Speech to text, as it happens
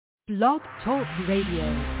Blog Talk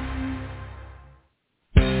Radio.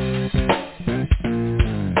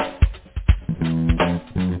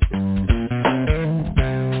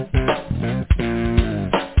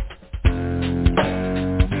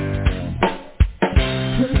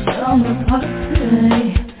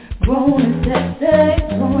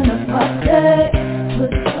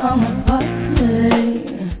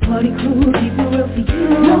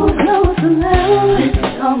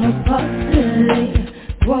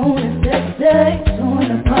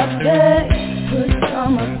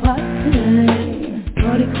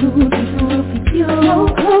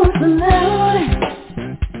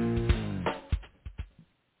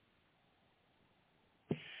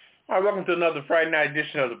 Welcome to another Friday night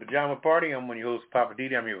edition of the Pajama Party. I'm one of your hosts, Papa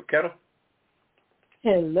Didi. I'm here with Kettle.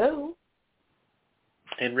 Hello.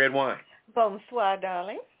 And Red Wine. Bonsoir,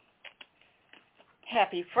 darling.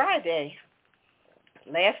 Happy Friday.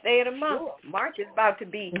 Last day of the month. Sure. March is about to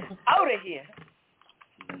be out of here.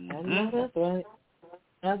 I know that's right.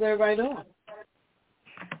 How's everybody doing?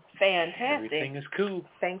 Fantastic. Everything is cool.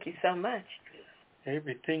 Thank you so much.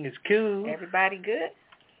 Everything is cool. Everybody good?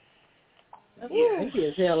 Yeah, he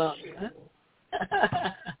is hell out there.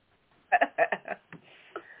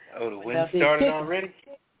 Oh, the wind started already?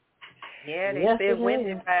 Yeah, they said wind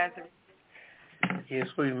advisory. Yeah,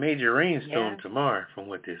 it's a major rainstorm tomorrow, from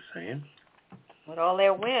what they're saying. With all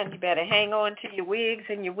that wind, you better hang on to your wigs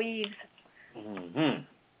and your weaves. Mm-hmm.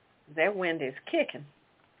 That wind is kicking.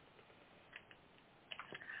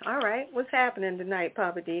 All right, what's happening tonight,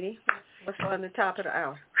 Papa Didi? What's on the top of the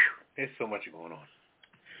hour? There's so much going on.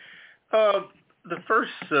 The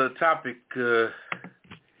first topic, you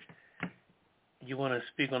want to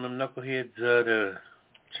speak on them knuckleheads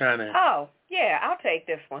trying to... Oh, yeah, I'll take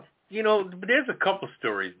this one. You know, there's a couple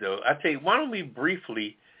stories, though. I tell you, why don't we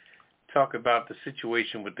briefly talk about the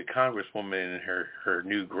situation with the congresswoman and her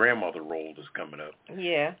new grandmother role that's coming up?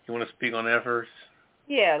 Yeah. You want to speak on that first?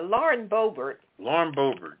 Yeah, Lauren Boebert. Lauren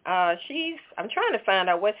Boebert. I'm trying to find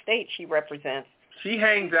out what state she represents. She's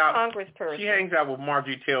congressperson. She hangs out with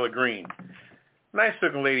Marjorie Taylor Greene. Nice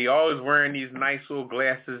looking lady, always wearing these nice little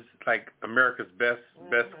glasses, like America's best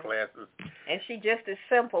glasses. And she just as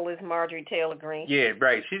simple as Marjorie Taylor Greene. Yeah,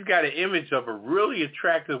 right. She's got an image of a really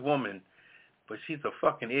attractive woman, but she's a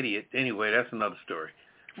fucking idiot. Anyway, that's another story.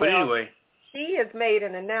 But anyway. She has made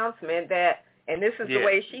an announcement that, and this is the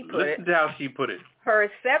way she put it. Listen to how she put it.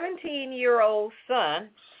 Her 17-year-old son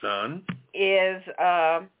is...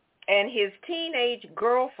 and his teenage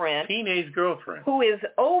girlfriend, who is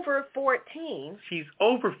over 14. She's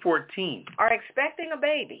over 14. Are expecting a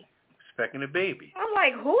baby. I'm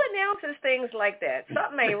like, who announces things like that?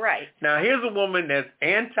 Something ain't right. Now, here's a woman that's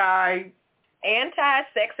anti-sex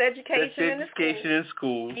education in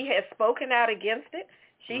schools. She has spoken out against it.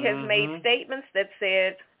 She has made statements that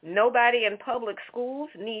said nobody in public schools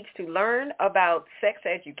needs to learn about sex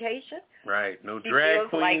education. Right. No she drag feels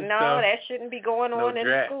queen like, no, stuff. that shouldn't be going on in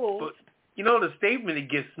schools. But, you know, the statement that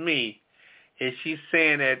gets me is she's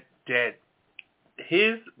saying that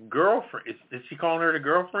his girlfriend, is she calling her the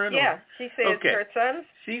girlfriend? Yeah, she says her son's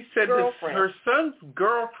She said girlfriend. Her son's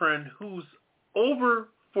girlfriend who's over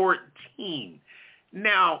 14.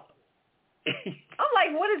 Now... I'm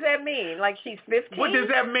like, what does that mean? Like she's 15? What does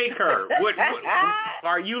that make her? What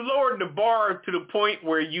are you lowering the bar to the point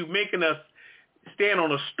where you making us stand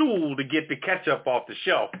on a stool to get the ketchup off the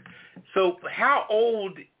shelf? So how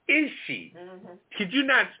old is she? Mm-hmm. Could you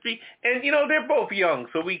not speak? And, you know, they're both young,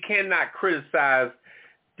 so we cannot criticize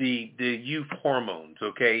the youth hormones,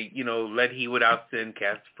 okay? You know, let he without sin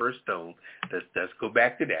cast the first stone. Let's go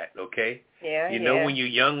back to that, okay? Yeah, You know, when you're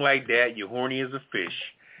young like that, you're horny as a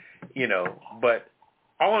fish. You know, but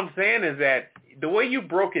all I'm saying is that the way you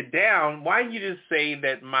broke it down, why didn't you just say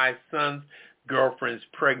that my son's girlfriend's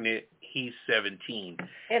pregnant, he's 17?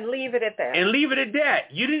 And leave it at that.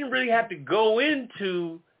 You didn't really have to go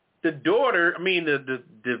into the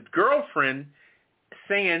girlfriend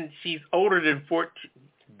saying she's older than 14.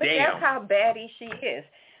 But that's how baddie she is.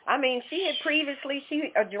 I mean, she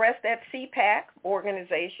addressed that CPAC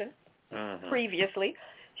organization previously.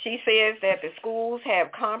 She says that the schools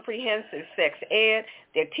have comprehensive sex ed.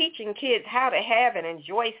 They're teaching kids how to have and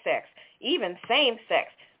enjoy sex, even same sex.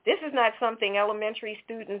 This is not something elementary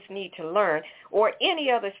students need to learn or any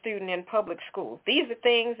other student in public schools. These are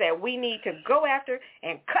things that we need to go after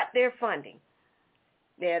and cut their funding.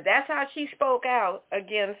 Yeah, that's how she spoke out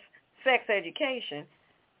against sex education.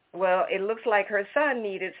 Well, it looks like her son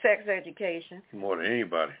needed sex education. More than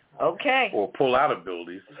anybody. Okay. Or pull out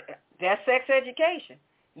abilities. That's sex education.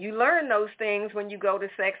 You learn those things when you go to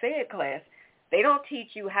sex ed class. They don't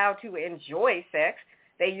teach you how to enjoy sex.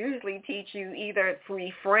 they usually teach you either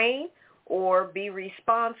refrain or be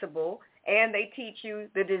responsible, and they teach you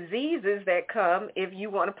the diseases that come if you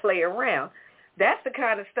want to play around. That's the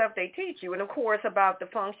kind of stuff they teach you, and, of course, about the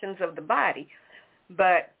functions of the body.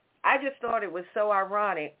 But I just thought it was so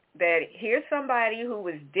ironic that here's somebody who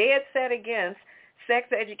was dead set against sex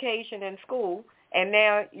education in school, and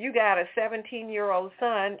now you got a 17-year-old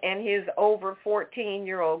son and his over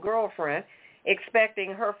 14-year-old girlfriend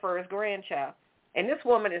expecting her first grandchild. And this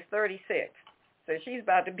woman is 36, so she's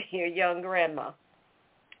about to be a young grandma.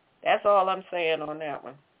 That's all I'm saying on that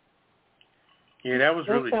one. Yeah, that was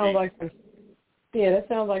really deep. That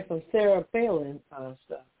sounds like some Sarah Palin stuff.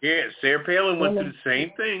 Yeah, Sarah Palin went through the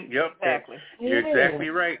same thing. Yep, exactly. You're exactly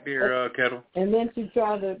right there, Kettle. And then she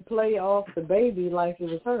tried to play off the baby like it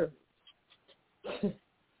was her.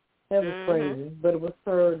 That was crazy. But it was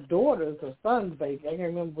her daughter's or son's baby. I can't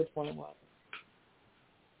remember which one it was.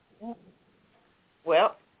 Yeah.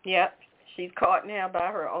 Well, she's caught now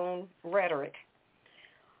by her own rhetoric.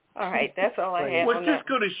 All right, that's all I have. Well, it's just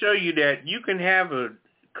going to show you that you can have a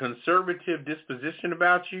conservative disposition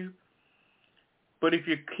about you, but if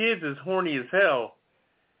your kid's as horny as hell,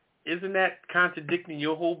 isn't that contradicting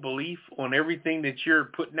your whole belief on everything that you're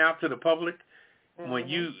putting out to the public? When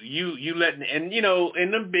you letting, and you know,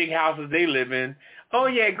 in them big houses they live in, oh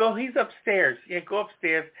yeah, he's upstairs. Yeah, go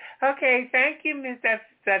upstairs. Okay, thank you, Miss. That's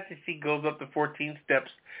she goes up the 14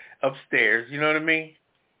 steps upstairs. You know what I mean?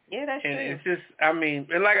 Yeah, that's true. And it's just, I mean,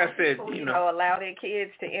 and like I said, you know, allow their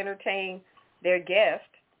kids to entertain their guest,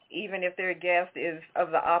 even if their guest is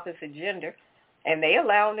of the opposite gender, and they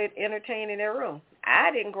allow them to entertain in their room.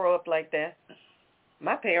 I didn't grow up like that.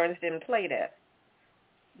 My parents didn't play that.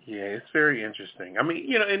 Yeah, it's very interesting. I mean,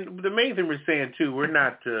 you know, and the main thing we're saying, too, we're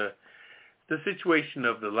not, the situation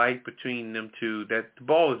of the life between them two, that the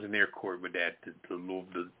ball is in their court with that,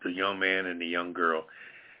 the young man and the young girl.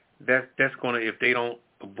 That's going to, if they don't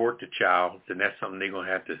abort the child, then that's something they're going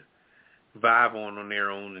to have to vibe on their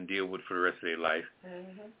own and deal with for the rest of their life.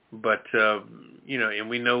 But, you know, and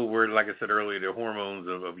we know we're, like I said earlier, the hormones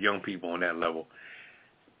of young people on that level.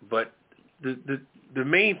 But the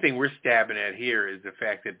main thing we're stabbing at here is the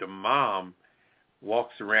fact that the mom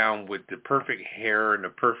walks around with the perfect hair and the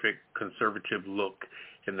perfect conservative look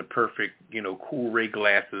and the perfect, you know, cool ray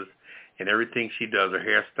glasses, and everything she does, her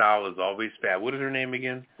hairstyle is always fab. What is her name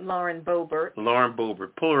again? Lauren Boebert. Lauren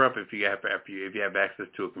Boebert. Pull her up if you have access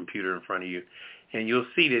to a computer in front of you, and you'll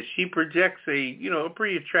see that she projects a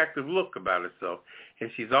pretty attractive look about herself,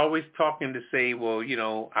 and she's always talking to say, well, you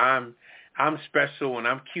know, I'm special and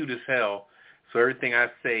I'm cute as hell, so everything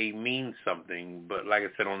I say means something. But like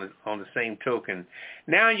I said, on the same token,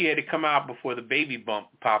 now you had to come out before the baby bump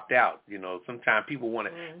popped out. You know, sometimes people want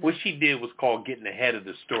to. What she did was called getting ahead of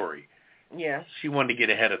the story. Yeah. She wanted to get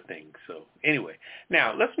ahead of things. So anyway,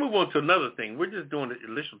 now let's move on to another thing. We're just doing the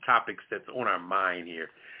initial topics that's on our mind here.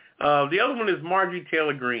 The other one is Marjorie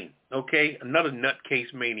Taylor Greene. Okay, another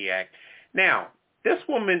nutcase maniac. Now, this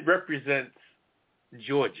woman represents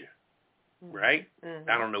Georgia. Right?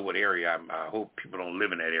 I don't know what area. I hope people don't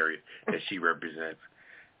live in that area that she represents.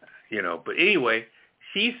 You know, but anyway,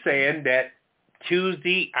 she's saying that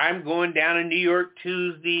Tuesday, I'm going down to New York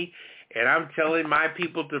Tuesday, and I'm telling my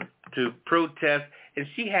people to protest. And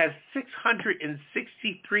she has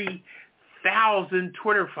 663,000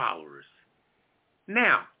 Twitter followers.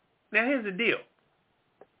 Now here's the deal.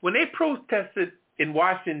 When they protested in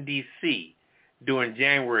Washington, D.C. during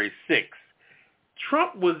January 6th,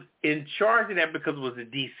 Trump was in charge of that because it was a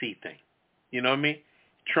D.C. thing. You know what I mean?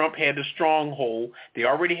 Trump had the stronghold. They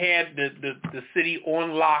already had the city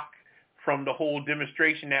on lock from the whole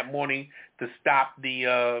demonstration that morning to stop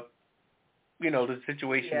the, the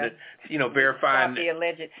situation, verifying. Stop the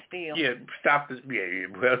alleged steal. Yeah, stop the,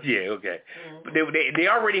 okay. But they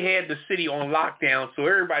already had the city on lockdown, so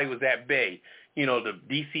everybody was at bay. You know, the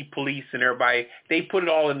D.C. police and everybody, they put it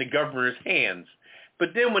all in the governor's hands.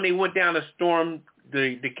 But then when they went down to storm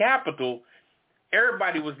the Capitol,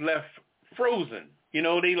 everybody was left frozen. You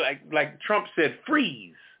know, they like Trump said,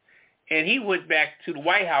 freeze. And he went back to the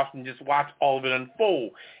White House and just watched all of it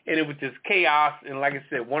unfold. And it was just chaos. And like I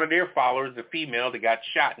said, one of their followers, a female, that got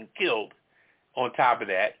shot and killed on top of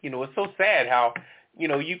that. You know, it's so sad how,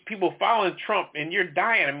 you people following Trump and you're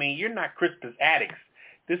dying. I mean, you're not Crispus Attucks.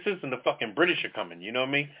 This isn't the fucking British are coming, you know what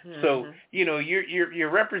I mean? So, you're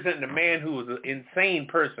representing a man who was an insane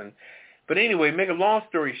person. But anyway, make a long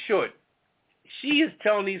story short, she is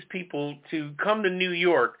telling these people to come to New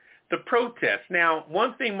York to protest. Now,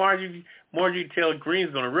 one thing Marjorie Taylor Greene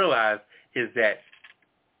is going to realize is that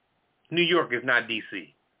New York is not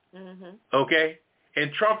D.C., okay?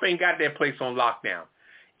 And Trump ain't got that place on lockdown.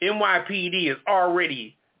 NYPD is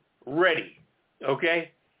already ready,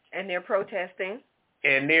 okay? And they're protesting.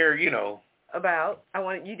 And they're, About,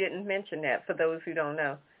 you didn't mention that for those who don't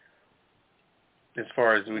know. As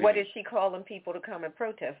far as what is she calling people to come and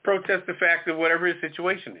protest? Protest the fact of whatever his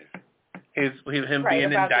situation is. Him right, being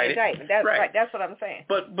about indicted. The indictment. That's right. That's what I'm saying.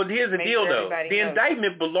 But here's the deal, though. The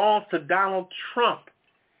indictment belongs to Donald Trump.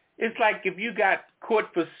 It's like if you got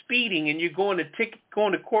caught for speeding and you're going to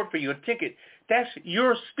court for your ticket, that's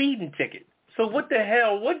your speeding ticket. So what the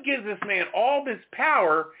hell? What gives this man all this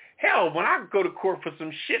power? Hell, when I go to court for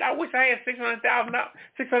some shit, I wish I had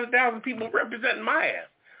 600,000 people representing my ass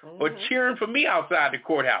or cheering for me outside the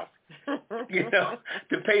courthouse.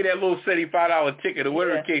 To pay that little $75 ticket or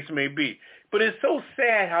whatever the case may be. But it's so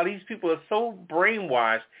sad how these people are so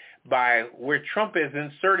brainwashed by where Trump has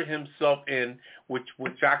inserted himself in, which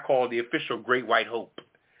I call the official Great White Hope.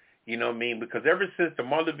 You know what I mean? Because ever since the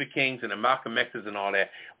Martin Luther Kings and the Malcolm X's and all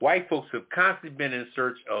that, white folks have constantly been in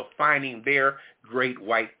search of finding their Great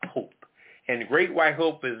White Hope. And the Great White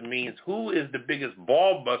Hope means who is the biggest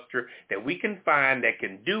ball buster that we can find that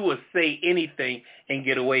can do or say anything and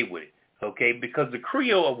get away with it. Okay? Because the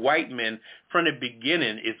Creole of white men from the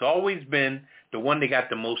beginning, it's always been the one that got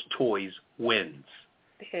the most toys wins.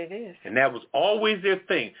 It is. And that was always their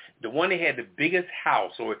thing. The one that had the biggest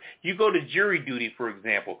house. Or you go to jury duty, for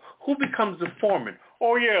example. Who becomes the foreman?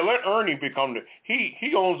 Oh, yeah, let Ernie become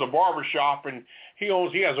he owns a barber shop and he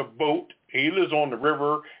has a boat. He lives on the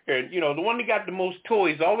river. And, the one that got the most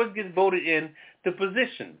toys always gets voted in the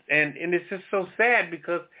positions. And it's just so sad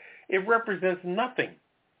because it represents nothing.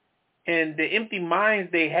 And the empty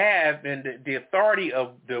minds they have and the authority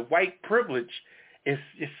of the white privilege is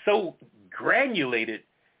so granulated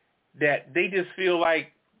that they just feel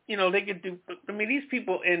like, they could do. I mean, these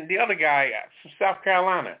people and the other guy from South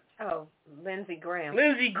Carolina. Oh, Lindsey Graham.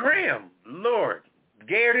 Lord,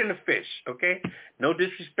 gayer than a fish, okay? No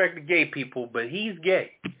disrespect to gay people, but he's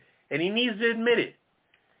gay. And he needs to admit it.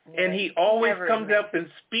 Yeah, and he always comes up and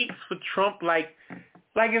speaks for Trump like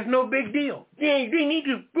it's no big deal. Yeah, they need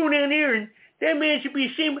to go down there and that man should be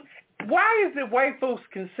ashamed. Why is it white folks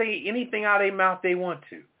can say anything out of their mouth they want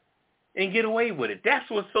to and get away with it? That's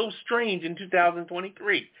what's so strange in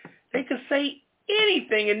 2023. They can say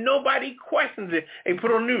anything and nobody questions it. They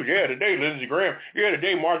put on the news, yeah, today Lindsey Graham, yeah,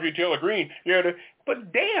 today Marjorie Taylor Greene,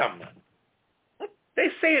 but damn, they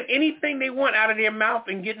saying anything they want out of their mouth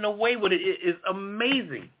and getting away with it is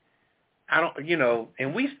amazing.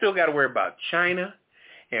 And we still got to worry about China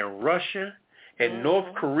and Russia and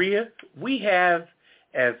North Korea. We have,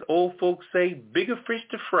 as old folks say, bigger fish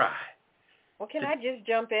to fry. Well, can I just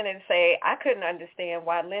jump in and say I couldn't understand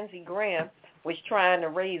why Lindsey Graham was trying to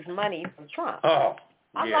raise money from Trump. Oh,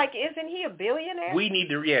 I'm like, isn't he a billionaire? We need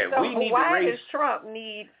to, so we need why to raise. Does Trump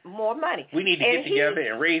need more money? We need to get together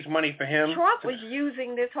and raise money for him. Trump was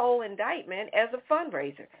using this whole indictment as a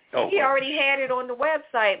fundraiser. Oh, he already had it on the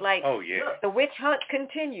website, like, oh, yeah. Look, the witch hunt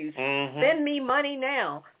continues. Send me money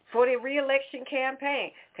now for the re-election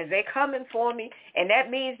campaign because they're coming for me, and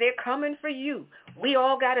that means they're coming for you. We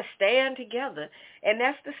all got to stand together, and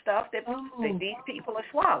that's the stuff that these people are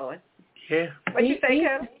swallowing. Yeah. What you say,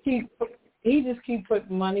 Kevin? He just keep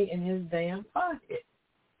putting money in his damn pocket,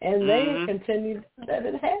 and they continue to let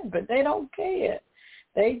it happen. They don't care.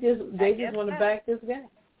 They just want to back this guy,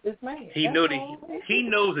 this man. He knows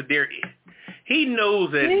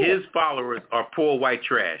that his followers are poor white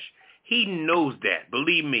trash. He knows that.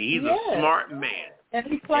 Believe me, he's a smart man. And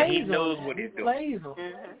he plays and he knows them. what he's doing. Plays them.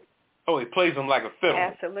 Oh, he plays them like a fiddle.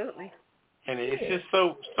 Absolutely. And it's just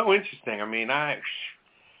so interesting. I mean,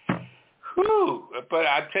 but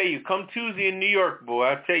I tell you, come Tuesday in New York, boy,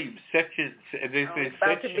 I tell you, set your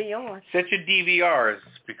DVRs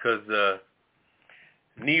because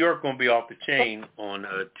New York gonna be off the chain on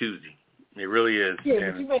Tuesday. It really is.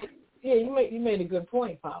 Yeah, but you made a good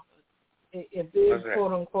point, Papa. If there's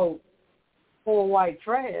quote unquote poor white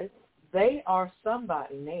trash, they are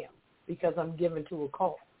somebody now because I'm giving to a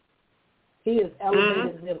cause. He is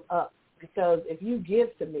elevating them up because if you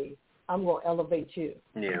give to me, I'm gonna elevate you.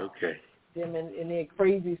 Yeah, okay. Them in their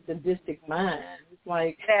crazy sadistic mind. It's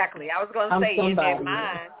like exactly. I was going to say in their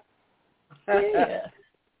mind. Yeah,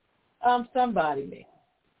 I'm somebody,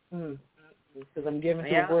 man. Because I'm giving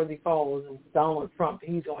to a worthy cause, and Donald Trump,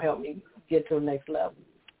 he's gonna help me get to the next level.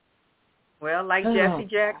 Well, like Jesse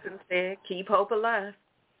Jackson said, keep hope alive.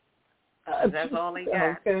 That's all they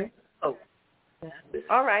got. Okay. Oh.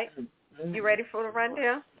 All right. You ready for the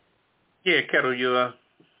rundown? Yeah, Kettle, you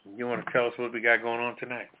want to tell us what we got going on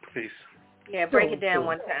tonight, please? Yeah, break it down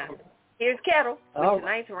one time. Here's Kettle with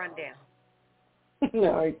tonight's rundown.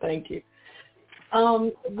 All right, thank you.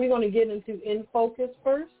 We're going to get into In Focus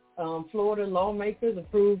first. Florida lawmakers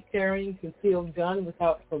approved carrying concealed gun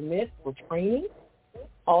without permit or training.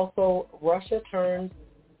 Also, Russia turns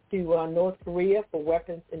to North Korea for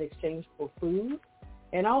weapons in exchange for food.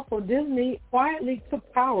 And also, Disney quietly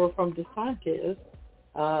took power from DeSantis'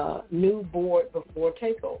 new board before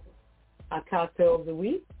takeover. Our cocktail of the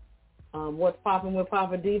week. What's popping with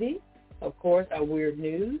Papa Didi? Of course, our weird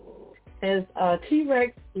news. Has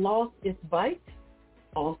T-Rex lost its bite?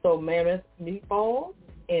 Also, Mammoth meatballs.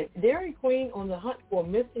 And Dairy Queen on the hunt for a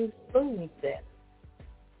missing spoon set.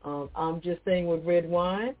 I'm just saying with red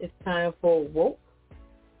wine, it's time for woke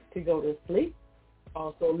to go to sleep.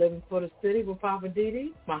 Also, Living for the City with Papa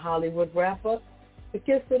Didi, my Hollywood wrap-up, the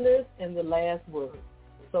kiss the list, and the last word.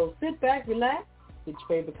 So sit back, relax, get your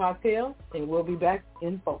favorite cocktail, and we'll be back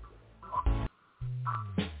in focus.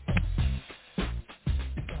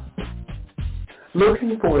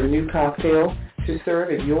 Looking for a new cocktail to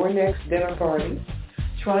serve at your next dinner party?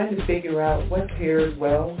 Trying to figure out what pairs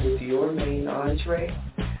well with your main entree?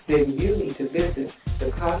 Then you need to visit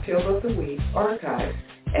the Cocktail of the Week archive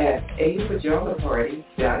at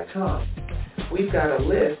apajamaparty.com. We've got a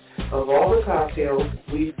list of all the cocktails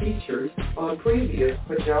we've featured on previous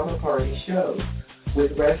Pajama Party shows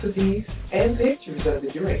with recipes and pictures of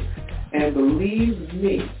the drinks. And believe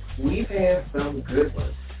me, we've had some good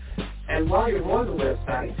ones. And while you're on the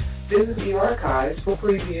website, visit the archives for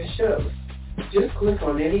previous shows. Just click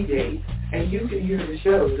on any date and you can hear the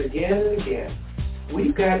shows again and again.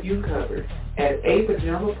 We've got you covered at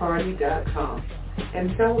apajamaparty.com.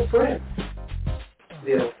 And tell a friend.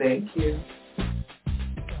 They'll thank you.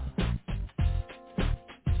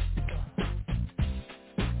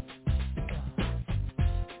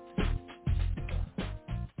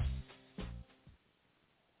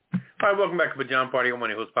 All right, welcome back to Pajama Party. I'm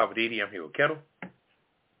your host, Papa Didi. I'm here with Kettle.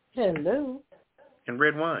 Hello. And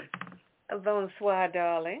red wine. Bonsoir,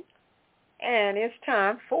 darling. And it's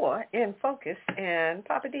time for In Focus. And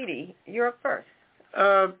Papa Didi, you're up first.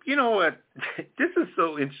 You know what? This is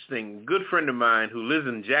so interesting. A good friend of mine who lives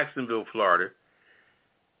in Jacksonville, Florida,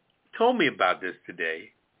 told me about this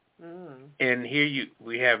today. And here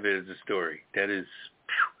we have it as a story. That is,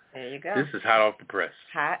 there you go. This is hot off the press.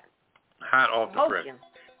 Hot off the press.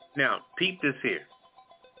 Now, peep this here.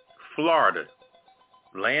 Florida,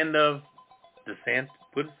 land of DeSantis.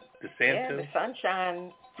 Yeah, the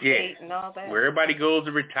sunshine state and all that. Where everybody goes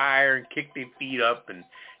to retire and kick their feet up and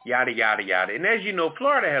yada, yada, yada. And as you know,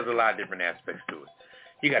 Florida has a lot of different aspects to it.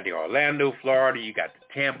 You got the Orlando, Florida. You got the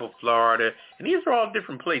Tampa, Florida. And these are all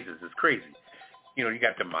different places. It's crazy. You know, you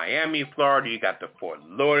got the Miami, Florida. You got the Fort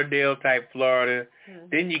Lauderdale type Florida. Mm-hmm.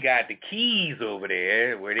 Then you got the Keys over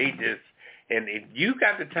there where they just, and if you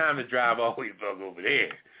got the time to drive all the way over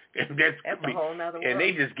there. And that's a whole nother world. And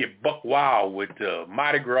they just get buck wild with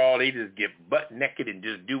Mardi Gras. They just get butt naked and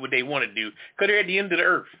just do what they want to do because they're at the end of the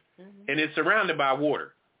earth. Mm-hmm. And it's surrounded by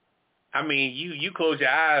water. I mean, you close your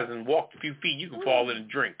eyes and walk a few feet, you can fall in and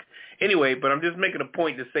drink. Anyway, but I'm just making a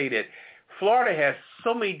point to say that Florida has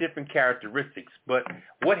so many different characteristics, but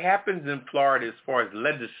what happens in Florida as far as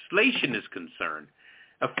legislation is concerned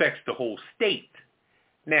affects the whole state.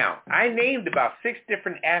 Now, I named about 6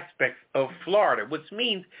 different aspects of Florida, which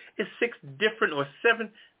means it's 6 different or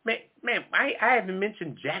 7. Man, I haven't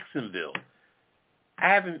mentioned Jacksonville. I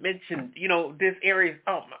haven't mentioned, this area.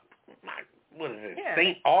 Oh, my what is it? Yeah.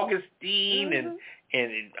 St. Augustine and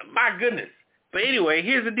my goodness. But anyway,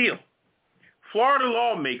 here's the deal. Florida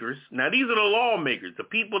lawmakers, now these are the lawmakers, the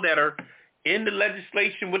people that are in the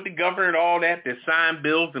legislation with the governor and all that sign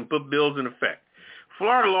bills and put bills in effect.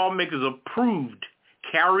 Florida lawmakers approved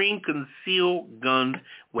carrying concealed guns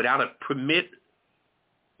without a permit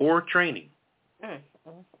or training.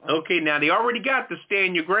 Okay, now they already got the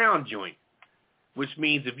stand your ground joint, which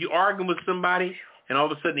means if you're arguing with somebody and all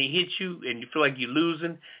of a sudden they hit you and you feel like you're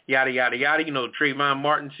losing, yada, yada, yada, the Trayvon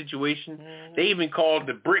Martin situation. Mm-hmm. They even called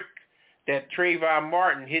the brick that Trayvon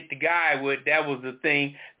Martin hit the guy with, that was the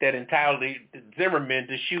thing that entitled the Zimmerman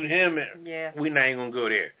to shoot him. Yeah. We're not even going to go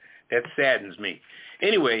there. That saddens me.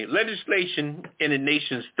 Anyway, legislation in the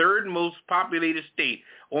nation's 3rd most populated state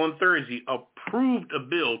on Thursday approved a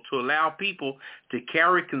bill to allow people to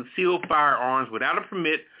carry concealed firearms without a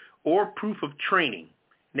permit or proof of training.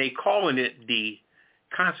 They calling it the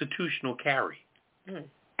constitutional carry.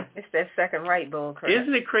 It's that second right bull crap.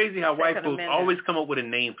 Isn't it crazy how white folks always come up with a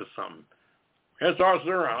name for something? That's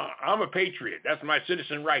sir. I'm a patriot. That's my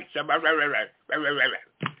citizen rights.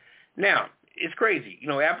 Now, it's crazy.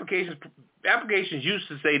 Applications used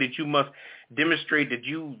to say that you must demonstrate that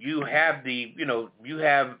you have you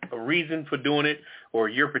have a reason for doing it or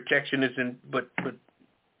your protection is in, but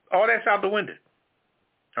all that's out the window.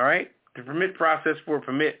 All right? The permit process for a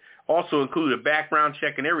permit also include a background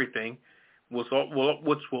check and everything, which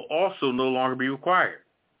will also no longer be required.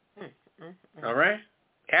 All right?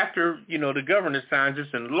 After, the governor signs this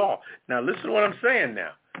into law. Now, listen to what I'm saying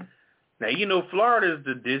now. Now, Florida is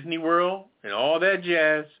the Disney World and all that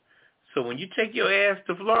jazz. So when you take your ass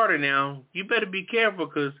to Florida now, you better be careful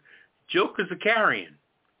because jokers are carrying.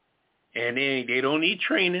 And they don't need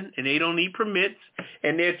training, and they don't need permits,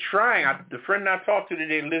 and they're trying. The friend I talked to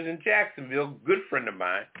today lives in Jacksonville, good friend of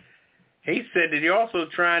mine. He said that they're also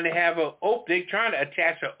trying to they're trying to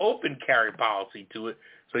attach an open carry policy to it,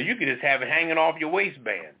 so you can just have it hanging off your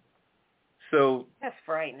waistband. So that's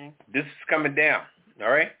frightening. This is coming down,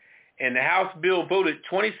 all right? And the House bill voted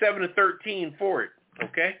 27-13 for it,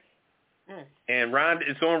 okay? And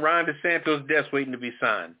it's on Ron DeSantis' desk waiting to be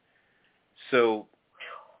signed. So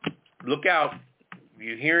look out.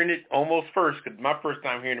 You're hearing it almost first, because my first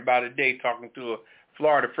time hearing about it today, talking to a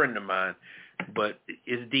Florida friend of mine. But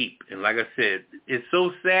it's deep. And like I said, it's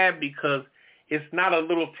so sad because it's not a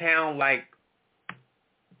little town like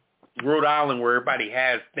Rhode Island where everybody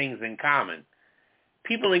has things in common.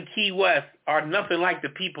 People in Key West are nothing like the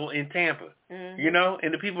people in Tampa,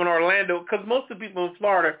 and the people in Orlando, because most of the people in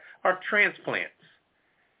Florida are transplants.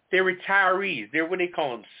 They're retirees. They're what they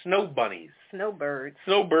call them, snow bunnies. Snowbirds.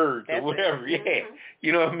 Snowbirds That's or whatever, it. yeah.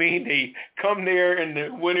 You know what I mean? They come there in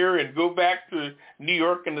the winter and go back to New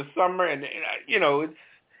York in the summer, and, it's...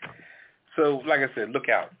 So, like I said, look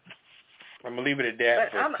out. I'm going to leave it at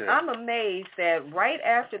that. But I'm amazed that right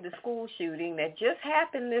after the school shooting that just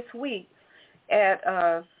happened this week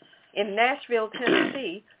in Nashville,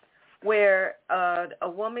 Tennessee, where a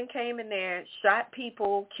woman came in there, shot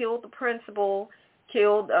people, killed the principal,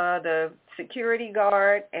 killed the security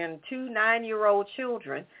guard and 2 9-year-old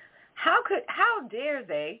children. How dare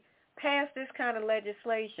they pass this kind of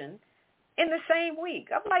legislation in the same week?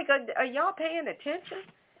 I'm like, are y'all paying attention?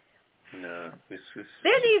 No.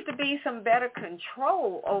 There needs to be some better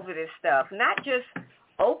control over this stuff, not just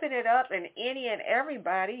open it up and any and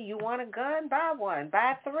everybody. You want a gun? Buy one.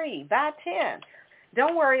 Buy 3. Buy 10.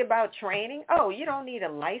 Don't worry about training. Oh, you don't need a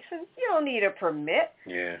license. You don't need a permit.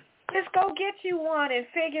 Yeah. Just go get you one and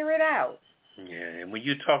figure it out. Yeah, and when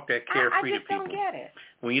you talk that carefree to people, I just don't get it.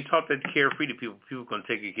 When you talk that carefree to people, people are going to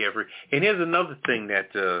take it carefree. And here's another thing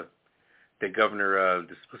that Governor,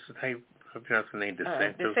 how you pronounce the name?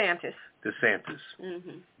 DeSantis. DeSantis.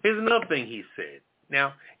 Here's another thing he said.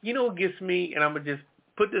 Now, what gets me, and I'm going to just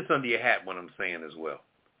put this under your hat when I'm saying as well.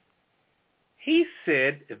 He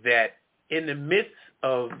said that in the midst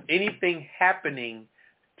of anything happening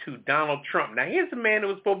to Donald Trump. Now, here's a man who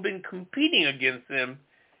was supposed to be competing against him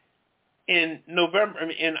in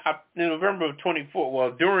November of 24.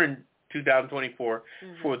 Well, during 2024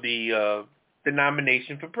 for the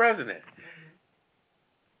nomination for president.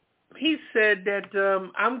 He said that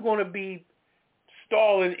I'm going to be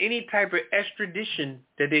stalling any type of extradition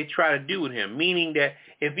that they try to do with him, meaning that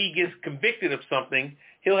if he gets convicted of something,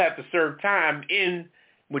 he'll have to serve time in.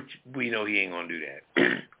 Which we know he ain't going to do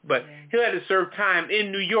that. But he'll have to serve time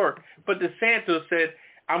in New York. But DeSantis said,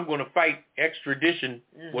 I'm going to fight extradition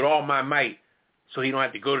with all my might so he don't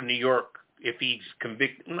have to go to New York if he's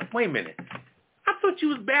convicted. I'm like, wait a minute. I thought you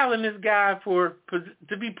was battling this guy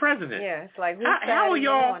to be president. Yeah, it's like, how are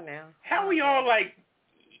y'all now? How are y'all like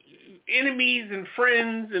enemies and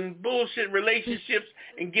friends and bullshit relationships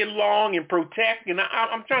and get along and protect? And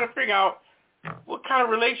I'm trying to figure out what kind of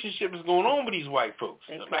relationship is going on with these white folks?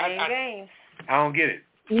 They playing games. I don't get it.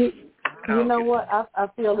 You know what? I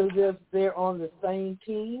feel as if they're on the same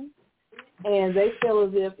team, and they feel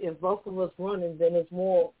as if both of us running, then it's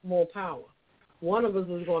more power. One of us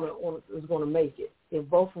is going to make it. If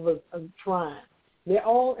both of us are trying, they're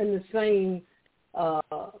all in the same.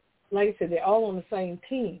 Like I said, they're all on the same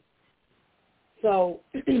team. So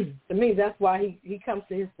to me, that's why he comes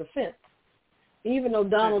to his defense. Even though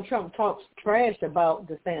Donald Trump talks trash about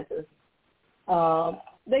DeSantis,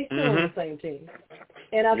 they still on the same team.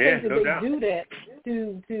 And I think that they do that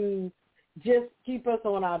to just keep us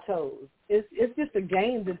on our toes. It's just a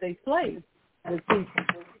game that they play with people.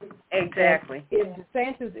 Exactly. And if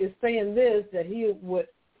DeSantis is saying this, that he would,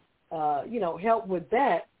 help with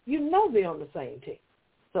that, they're on the same team.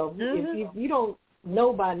 So if you don't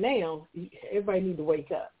know by now, everybody needs to wake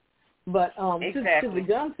up. But to the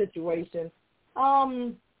gun situation,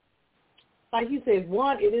 like you said,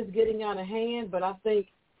 one, it is getting out of hand, but I think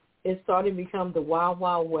it's starting to become the Wild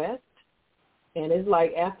Wild West. And it's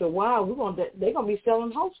like after a while, they're gonna be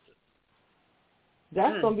selling holsters.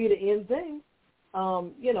 That's gonna be the end thing,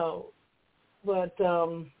 But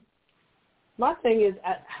my thing is,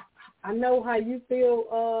 I know how you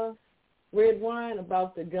feel, red wine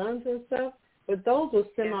about the guns and stuff, but those are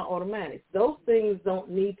semi-automatics. Those things don't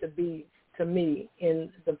need to be, to me, in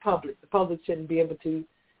the public. The public shouldn't be able to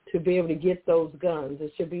get those guns.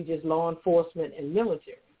 It should be just law enforcement and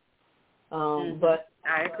military. But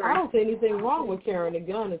I don't see anything wrong with carrying a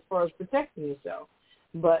gun as far as protecting yourself.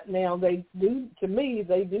 But now they do need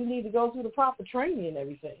to go through the proper training and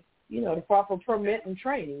everything. The proper permit and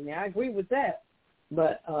training. Now, I agree with that.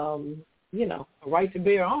 But, a right to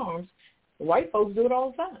bear arms, the white folks do it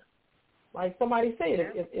all the time. Like somebody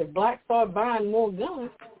said, if blacks start buying more guns,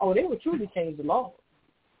 they would truly change the law.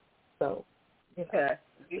 So, you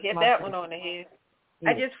hit that one on the head. Yeah.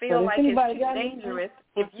 I just feel like it's too dangerous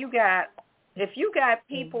if you got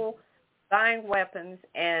people buying weapons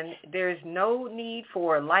and there's no need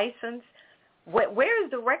for a license. Where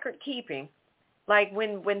is the record keeping? Like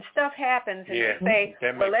when stuff happens and they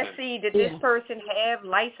say, well, let's see, did this person have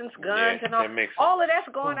licensed guns and all of that's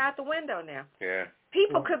going out the window now. Yeah.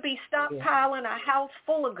 People could be stockpiling a house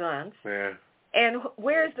full of guns. Yeah. And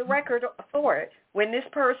where's the record for it? When this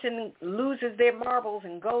person loses their marbles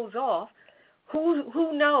and goes off,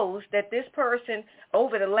 who knows that this person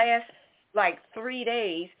over the last 3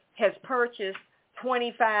 days has purchased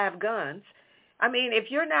 25 guns? I mean, if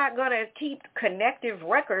you're not going to keep connective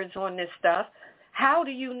records on this stuff, how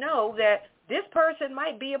do you know that this person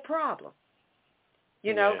might be a problem?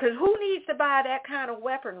 Because who needs to buy that kind of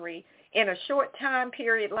weaponry in a short time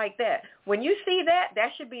period like that? When you see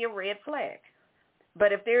that should be a red flag.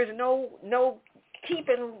 But if there's no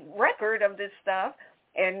keeping record of this stuff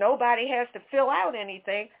and nobody has to fill out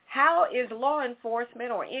anything, how is law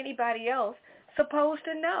enforcement or anybody else supposed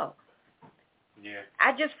to know? Yeah.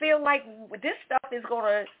 I just feel like this stuff is going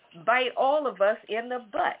to bite all of us in the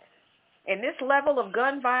butt. And this level of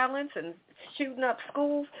gun violence and shooting up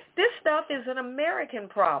schools, this stuff is an American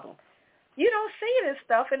problem. You don't see this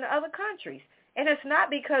stuff in other countries. And it's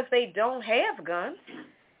not because they don't have guns.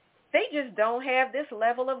 They just don't have this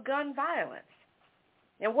level of gun violence.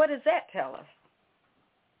 And what does that tell us?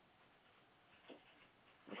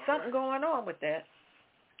 There's something going on with that.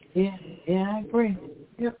 Yeah, I agree.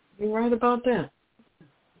 Yep, you're right about that.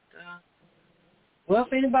 Well,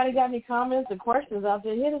 if anybody got any comments or questions out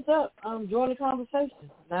there, hit us up. Join the conversation.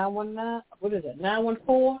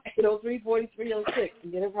 914-803-4306.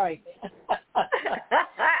 You get it right.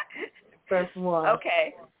 Press 1.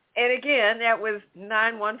 Okay. And again, that was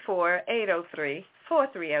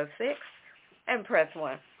 914-803-4306. And press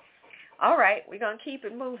 1. All right, we're going to keep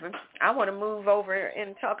it moving. I want to move over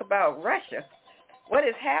and talk about Russia. What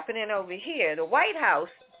is happening over here? The White House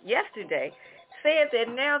yesterday said that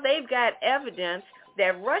now they've got evidence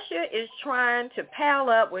that Russia is trying to pal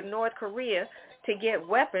up with North Korea to get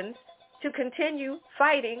weapons to continue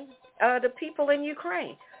fighting the people in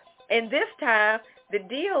Ukraine. And this time, the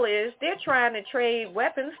deal is they're trying to trade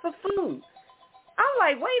weapons for food. I'm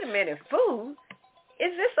like, wait a minute, food?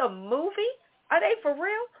 Is this a movie? Are they for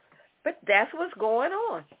real? But that's what's going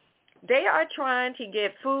on. They are trying to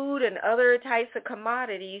get food and other types of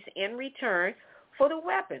commodities in return for the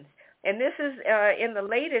weapons. And this is in the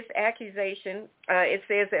latest accusation, it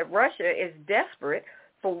says that Russia is desperate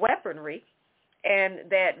for weaponry and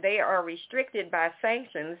that they are restricted by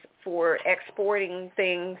sanctions for exporting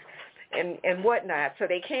things and whatnot. So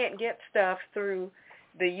they can't get stuff through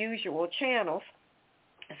the usual channels.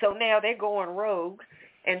 So now they're going rogue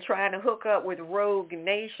and trying to hook up with rogue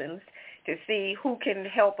nations to see who can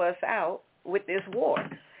help us out with this war.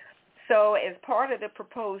 So as part of the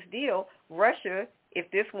proposed deal, Russia, if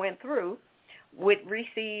this went through, would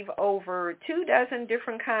receive over 24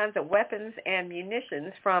 different kinds of weapons and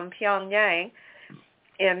munitions from Pyongyang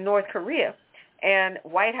in North Korea. And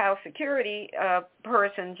White House security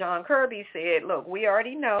person John Kirby said, look, we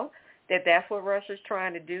already know that that's what Russia's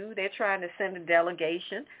trying to do. They're trying to send a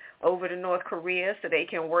delegation over to North Korea so they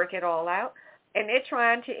can work it all out. And they're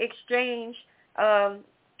trying to exchange,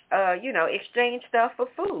 exchange stuff for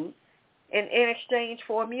food in exchange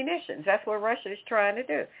for munitions. That's what Russia is trying to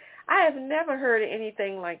do. I have never heard of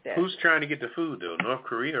anything like that. Who's trying to get the food, though, North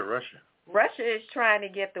Korea or Russia? Russia is trying to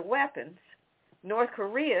get the weapons. North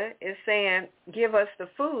Korea is saying, give us the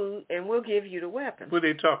food and we'll give you the weapons. What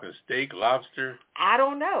are they talking, steak, lobster? I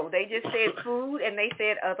don't know. They just said food and they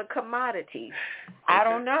said other commodities. Okay. I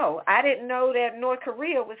don't know. I didn't know that North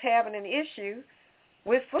Korea was having an issue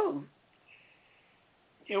with food.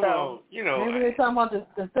 Maybe they're talking about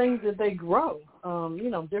the things that they grow,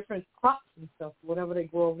 different crops and stuff, whatever they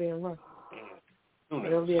grow over in Russia.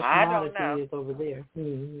 Whatever their commodity is over there.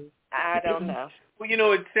 Mm-hmm. I don't know.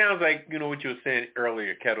 Well, it sounds like, what you were saying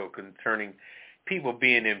earlier, Kettle, concerning people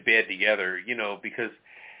being in bed together, because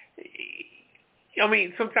I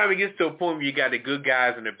mean, sometimes it gets to a point where you got the good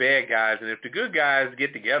guys and the bad guys, and if the good guys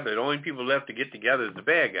get together, the only people left to get together is the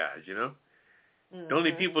bad guys, you know? Mm-hmm. The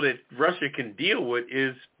only people that Russia can deal with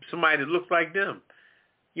is somebody that looks like them,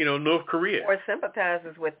 you know, North Korea. Or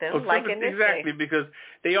sympathizes with them, like in this exactly, case. because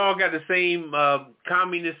they all got the same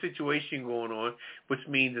communist situation going on, which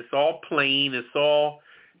means it's all plain, it's all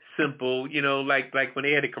simple, you know, like when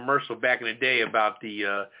they had a commercial back in the day about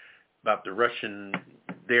the Russian,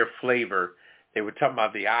 their flavor. They were talking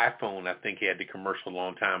about the iPhone, I think, had the commercial a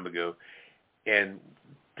long time ago. And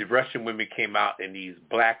the Russian women came out in these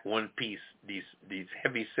black one-piece, these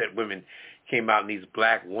heavy-set women came out in these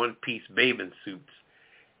black one-piece bathing suits.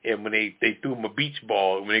 And when they threw them a beach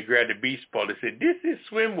ball, when they grabbed the beach ball, they said, "This is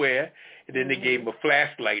swimwear." And then they gave them a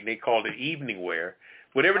flashlight, and they called it evening wear.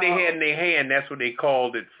 Whatever they had in their hand, that's what they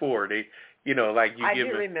called it for. They, you know, like you give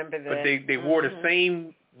them. I do remember that. But they wore the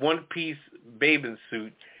same one-piece bathing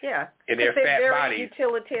suit. Yeah, in their fat very bodies.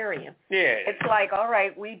 Utilitarian. Yeah, it's like, all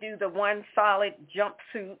right, we do the one solid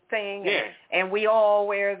jumpsuit thing, yeah, and we all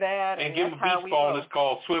wear that. And give them a beach ball. It's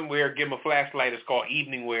called swimwear. Give them a flashlight. It's called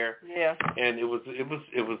evening wear. Yeah, and it was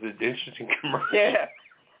an interesting commercial. Yeah.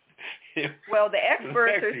 Well, the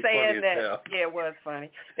experts are saying that, yeah, it was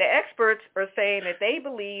funny. The experts are saying that they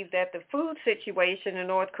believe that the food situation in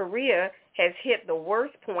North Korea has hit the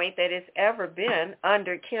worst point that it's ever been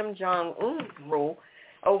under Kim Jong-un's rule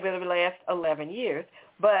over the last 11 years.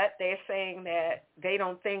 But they're saying that they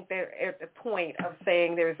don't think they're at the point of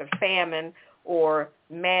saying there's a famine or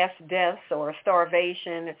mass deaths or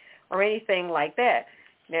starvation or anything like that.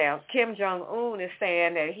 Now, Kim Jong-un is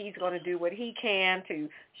saying that he's going to do what he can to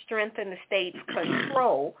strengthen the state's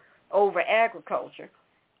control over agriculture.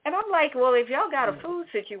 And I'm like, well, if y'all got a food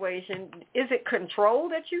situation, is it control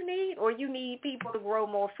that you need, or you need people to grow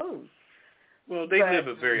more food? Well, they live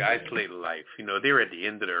a very isolated life. You know, they're at the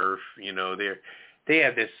end of the earth. You know, they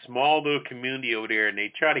have this small little community over there, and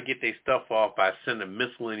they try to get their stuff off by sending a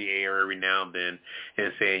missile in the air every now and then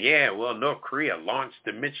and saying, yeah, well, North Korea launched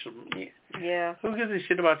the missile. Yeah. Who gives a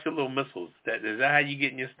shit about your little missiles? Is that how you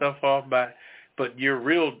getting your stuff off by? But your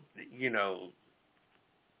real, you know,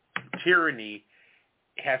 tyranny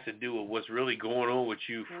has to do with what's really going on with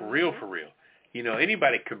you for real, for real. You know,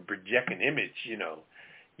 anybody can project an image, you know.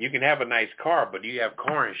 You can have a nice car, but you have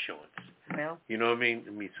car insurance. Well, you know what I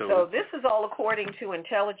mean? So this is all according to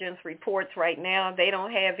intelligence reports right now. They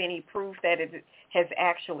don't have any proof that it has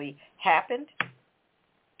actually happened.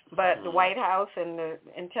 But the White House and the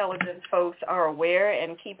intelligence folks are aware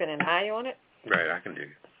and keeping an eye on it. Right, I can dig it.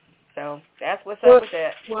 So that's what's up with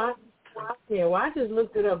that. Well, I just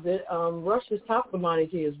looked it up. That Russia's top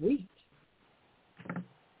commodity is wheat.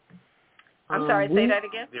 I'm sorry, say that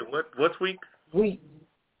again? Yeah, what's wheat? Wheat.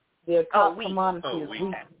 Their top commodity is wheat.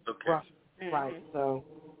 wheat. Okay. Russia. Right. So,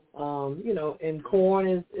 you know, and corn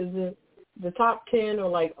is the top 10 are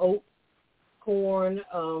like oat, corn,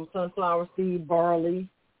 sunflower seed, barley.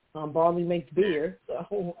 Barley makes beer.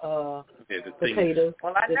 So, potatoes.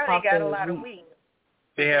 Well, I know they got a lot of wheat.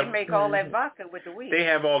 They make all that vodka with the wheat. They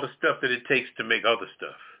have all the stuff that it takes to make other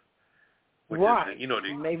stuff. Which right. Is, you know,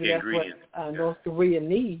 maybe the that's ingredients. What North Korea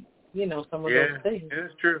needs. You know, some of those things. Yeah,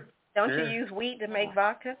 it's true. Don't you use wheat to make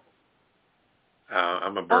vodka?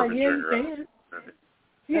 I'm a bourbon drinker. You can.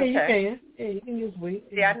 Yeah, you can. Yeah, you can use wheat.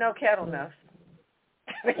 See, I know kettle knows.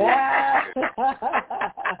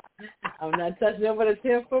 I'm not touching over the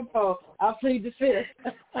 10-foot pole. I'll plead the fifth.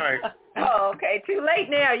 All right. Oh, okay. Too late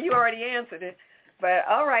now. You already answered it. But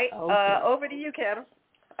all right. Okay. Over to you, Kettle.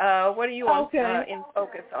 What are you in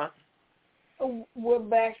focus on? We're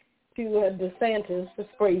back to DeSantis, this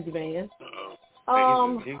crazy man.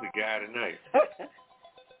 He's the guy tonight.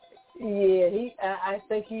 Yeah, I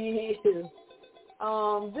think he is.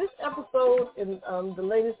 This episode in the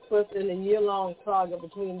latest twist in a year-long saga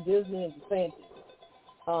between Disney and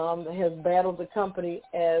DeSantis has battled the company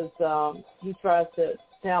as he tries to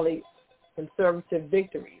tally conservative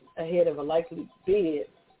victories ahead of a likely bid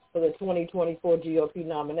for the 2024 GOP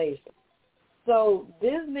nomination. So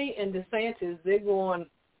Disney and DeSantis, they're going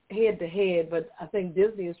head-to-head, but I think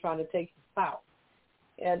Disney is trying to take the spout.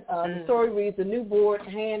 And the story reads, the new board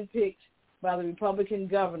handpicked by the Republican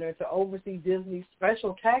governor to oversee Disney's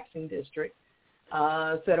special taxing district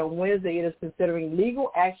said on Wednesday it is considering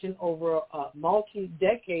legal action over a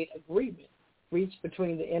multi-decade agreement reached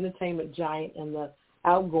between the entertainment giant and the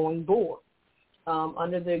outgoing board.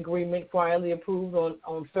 Under the agreement quietly approved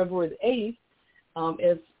on February 8th,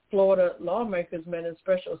 as Florida lawmakers met in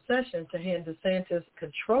special session to hand DeSantis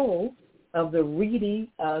control of the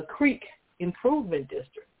Reedy Creek Improvement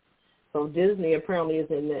District. So Disney apparently is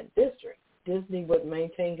in that district. Disney would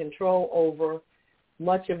maintain control over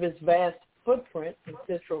much of its vast footprint in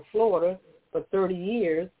Central Florida for 30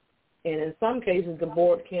 years, and in some cases the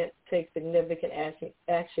board can't take significant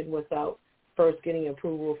action without first getting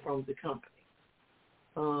approval from the company.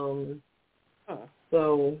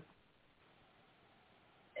 So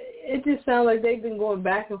it just sounds like they've been going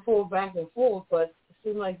back and forth, but it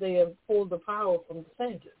seems like they have pulled the power from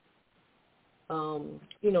DeSantis. On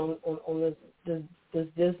this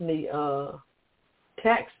Disney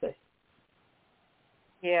tax thing.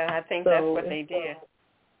 Yeah, I think that's what they did.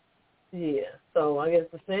 Yeah, so I guess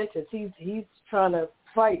DeSantis, he's trying to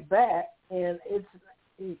fight back, and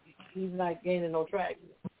he's not gaining no traction.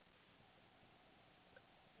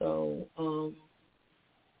 So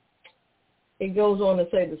it goes on to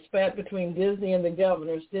say the spat between Disney and the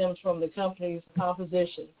governor stems from the company's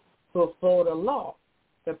opposition to a Florida law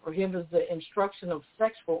that prohibits the instruction of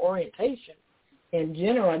sexual orientation and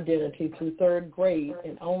gender identity through third grade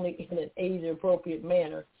and only in an age-appropriate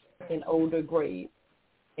manner in older grades.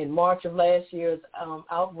 In March of last year's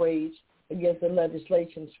outrage against the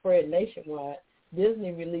legislation spread nationwide,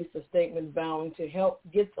 Disney released a statement vowing to help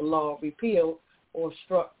get the law repealed or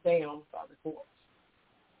struck down by the courts.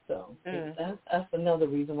 So that's another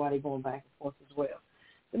reason why they're going back and forth as well.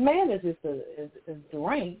 The man is just is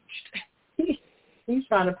deranged. He's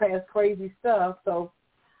trying to pass crazy stuff, so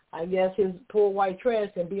I guess his poor white trash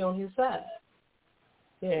can be on his side.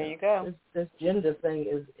 Yeah, there you go. This gender thing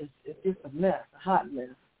is just a mess, a hot mess.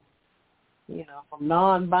 From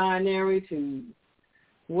non-binary to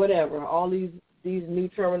whatever, all these new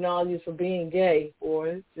terminologies for being gay, boy,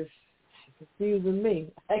 it's just confusing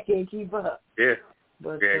me. I can't keep up. Yeah.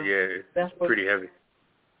 But, It's pretty heavy.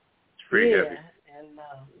 It's pretty heavy. And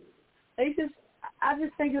I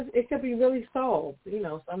just think it could be really solved.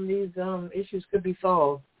 Some of these issues could be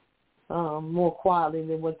solved more quietly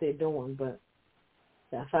than what they're doing. But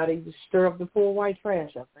that's how they just stir up the poor white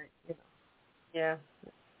trash, I think. Yeah.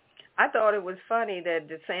 I thought it was funny that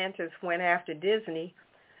DeSantis went after Disney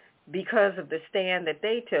because of the stand that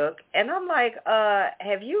they took. And I'm like,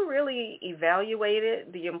 have you really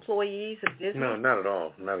evaluated the employees of Disney? No, not at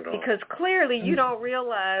all. Because clearly you don't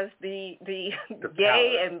realize the gay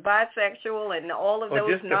power. And bisexual and all of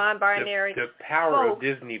those non-binary the power folks of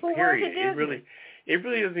Disney, who period. work at Disney. It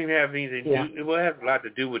really doesn't even have anything to do. It will have a lot to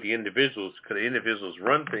do with the individuals, because the individuals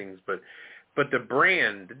run things, but the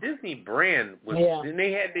brand, the Disney brand was, and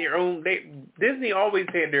they had their own. Disney always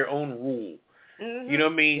had their own rule. Mm-hmm. You know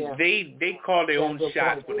what I mean? Yeah. They called their own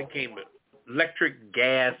shots when it came to electric,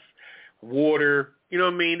 gas, water. You know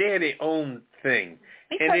what I mean? They had their own thing.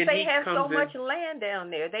 Because they have so much land down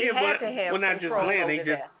there. They had to have not just control land. over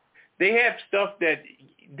that. They have stuff that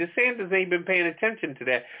DeSantis ain't been paying attention to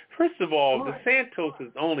that. First of all, DeSantis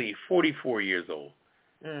is only 44 years old.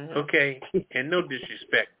 Mm-hmm. Okay? And no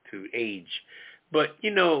disrespect to age. But,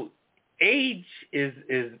 age is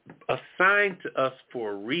assigned to us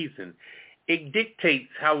for a reason. It dictates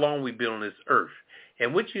how long we've been on this earth.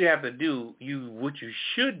 And what you have to do, what you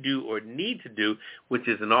should do or need to do, which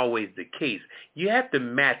isn't always the case, you have to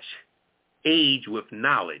match age with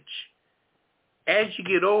knowledge. As you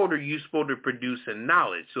get older, you're supposed to produce a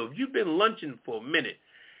knowledge. So if you've been lunching for a minute,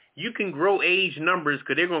 you can grow age numbers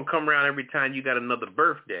because they're going to come around every time you got another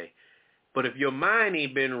birthday. But if your mind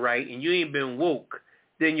ain't been right and you ain't been woke,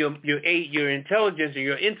 then your intelligence and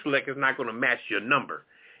your intellect is not going to match your number.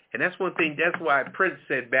 And that's one thing. That's why Prince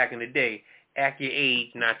said back in the day, act your age,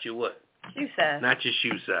 not your what? Shoe size. Not your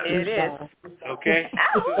shoe size. It is. Okay?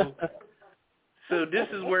 So this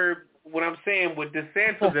is where what I'm saying with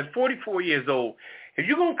DeSantis at 44 years old, if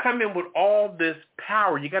you're going to come in with all this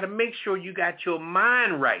power, you got to make sure you got your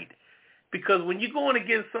mind right. Because when you're going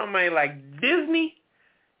against somebody like Disney,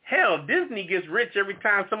 hell, Disney gets rich every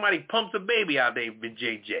time somebody pumps a baby out there with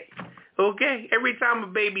JJ. Okay? Every time a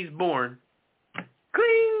baby's born,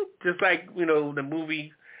 cling! Just like, the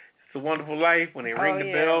movie It's a Wonderful Life when they ring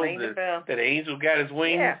the bell, that the angel got his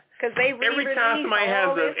wings. Yeah, because they every time somebody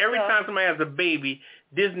has a baby,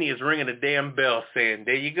 Disney is ringing a damn bell saying,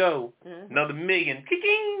 there you go, another million.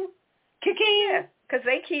 Kicking! Kicking! Yeah, because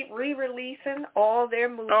they keep re-releasing all their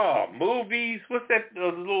movies. Oh, movies. What's that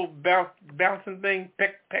little bouncing thing?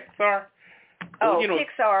 Pixar? Pixar.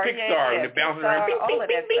 Pixar. And they're bouncing around. Bing, bing,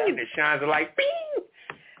 bing, bing. And it shines a light. Bing!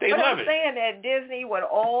 They love it. But I'm saying that Disney, with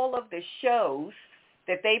all of the shows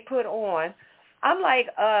that they put on, I'm like,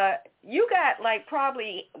 you got like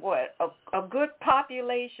probably, a good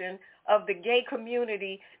population of the gay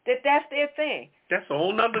community that's their thing. That's a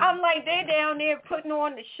whole nother... I'm like, they're down there putting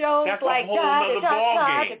on the shows that's like a whole nother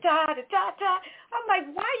ballgame. I'm like,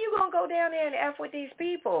 why are you going to go down there and F with these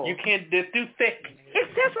people? You can't, they're too thick.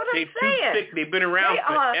 That's what I'm saying. They're too thick. They've been around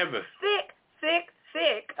forever. Sick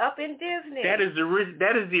up in Disney. That is the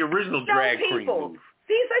original show drag people. queen move.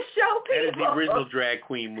 These are show people. That is the original drag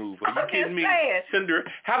queen move. Are you kidding me? Saying.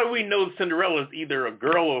 How do we know Cinderella's either a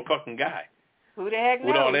girl or a fucking guy? Who the heck knows?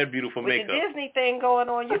 With all that beautiful With makeup. the Disney thing going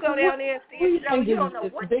on, you go down there and see a show, you don't know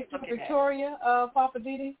what Victor Victoria, Papa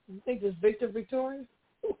Didi? You think it's Victor Victoria?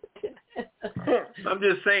 I'm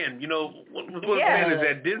just saying, what I'm saying is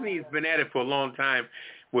that Disney's been at it for a long time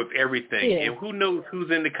with everything. And who knows who's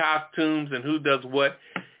in the costumes and who does what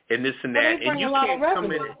and this and that. And you can't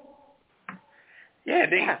come in.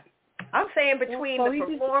 I'm saying between the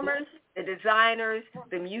performers, the designers,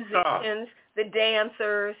 the musicians, the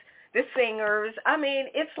dancers, the singers. I mean,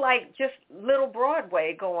 it's like just little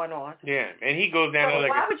Broadway going on. Yeah, and he goes down there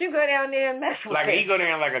like why would you go down there and mess with it? He go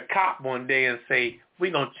down like a cop one day and say,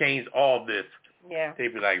 we're going to change all this. Yeah.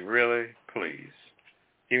 They'd be like, really? Please.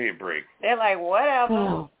 Give me a break. They're like, whatever.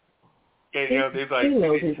 Oh. They're like,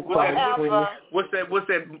 what's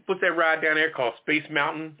that ride down there called Space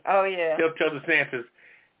Mountain? Oh, yeah. They'll tell the Santas,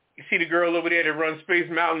 you see the girl over there that runs Space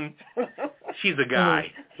Mountain? She's a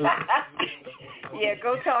guy. Yeah,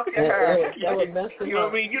 go talk to her. You know what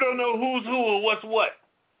I mean? You don't know who's who or what's what.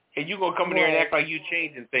 And you're going to come in there and act like you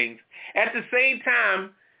changing things. At the same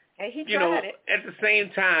time, at the same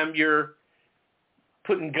time, you're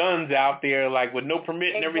putting guns out there like with no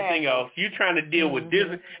permit and everything else. You're trying to deal with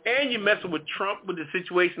Disney. And you're messing with Trump with the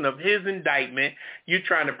situation of his indictment. You're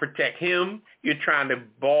trying to protect him. You're trying to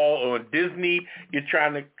ball on Disney. You're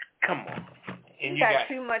trying to, come on. And he got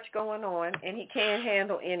too much going on, and he can't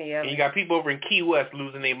handle any of it. And you got people over in Key West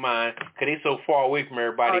losing their mind because they're so far away from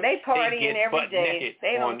everybody. Oh, they partying every day.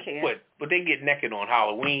 They don't care. But they get naked on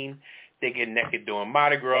Halloween. They get naked during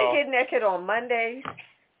Mardi Gras. They get naked on Mondays,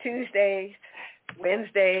 Tuesdays,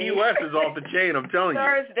 Wednesdays. Key West is off the chain, I'm telling you.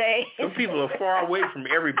 Thursday. Some people are far away from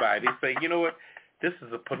everybody. They say, you know what? This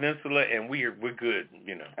is a peninsula, and we're good,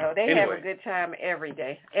 Oh, they have a good time every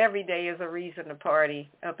day. Every day is a reason to party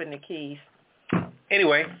up in the Keys.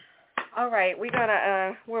 Anyway. All right, we're going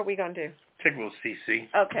to, what are we going to do? Take a little CC.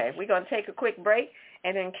 Okay, we're going to take a quick break,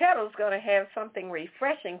 and then Kettle's going to have something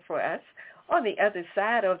refreshing for us on the other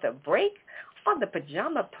side of the break on the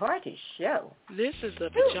Pajama Party Show. This is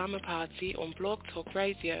the Pajama Party on Blog Talk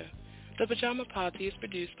Radio. The Pajama Party is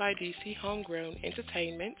produced by DC Homegrown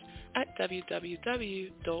Entertainment at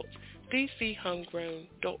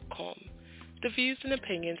www.dchomegrown.com. The views and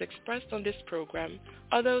opinions expressed on this program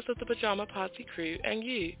are those of the Pajama Party crew and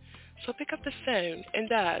you. So pick up the phone and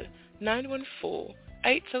dial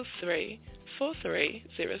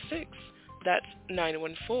 914-803-4306. That's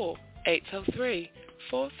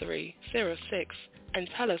 914-803-4306 and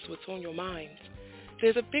tell us what's on your mind.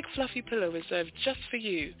 There's a big fluffy pillow reserved just for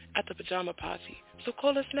you at the Pajama Party, so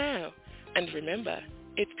call us now. And remember,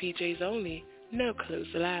 it's PJs only, no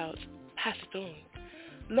clothes allowed. Pass it on.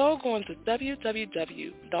 Log on to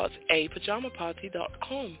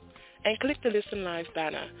www.apajamaparty.com and click the Listen Live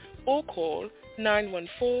banner or call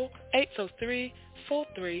 914-803-4306.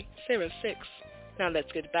 Now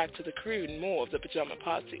let's get back to the crew and more of the Pajama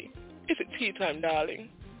Party. Is it tea time, darling?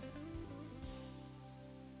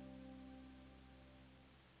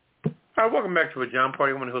 All right, welcome back to Pajama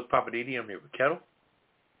Party. I'm the host, Papa Didi. I'm here with Kettle.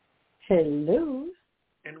 Hello.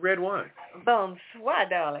 And Red Wine. Bonsoir,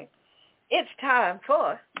 darling. It's time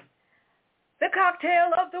for the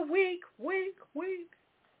cocktail of the week, with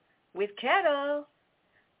Kettle.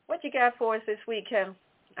 What you got for us this week, Kettle?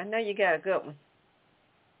 I know you got a good one.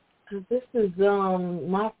 This is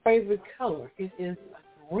my favorite color. It is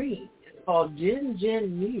green. It's called Gin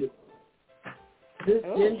Mule. This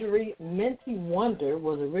gingery minty wonder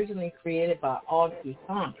was originally created by Audrey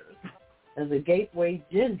Saunders as a gateway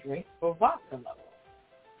gin drink for vodka lovers.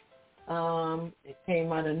 It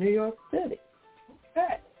came out of New York City.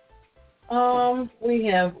 Okay. We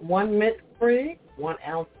have 1 mint sprig, 1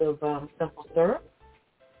 ounce of simple syrup,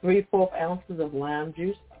 3/4 ounces of lime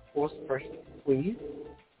juice, of course, freshly squeezed,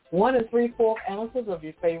 1 3/4 ounces of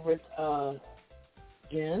your favorite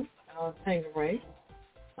gin, Tanqueray,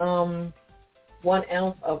 1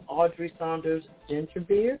 ounce of Audrey Saunders ginger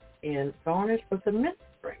beer, and garnish with the mint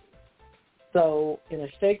sprig. So in a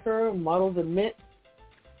shaker, muddle the mint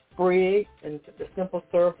sprig and the simple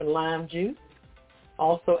syrup and lime juice.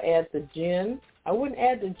 Also add the gin. I wouldn't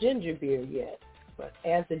add the ginger beer yet, but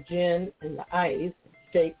add the gin and the ice.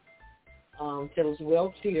 Shake till it's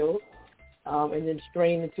well chilled, and then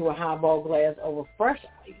strain into a highball glass over fresh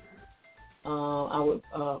ice. I would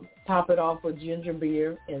top it off with ginger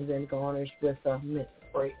beer and then garnish with mint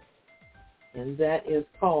sprig. And that is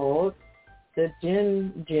called the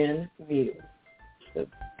Gin Mule. It's a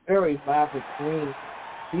very vibrant green,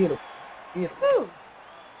 beautiful.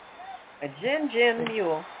 A Gin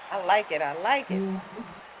Mule. I like it. Mm-hmm.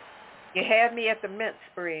 You had me at the mint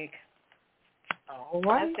sprig. All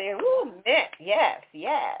right. I said, ooh, mint. Yes.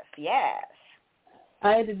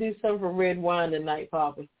 I had to do something for red wine tonight,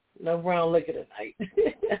 Papa. No brown liquor tonight.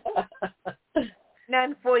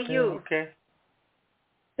 Nothing for you. Okay.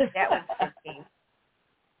 That was for me.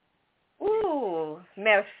 Ooh,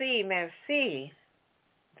 merci.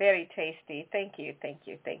 Very tasty. Thank you.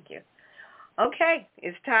 Okay,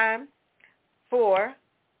 it's time for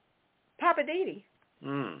Papa Didi.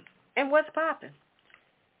 And what's popping?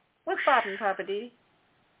 What's popping, Papa Didi?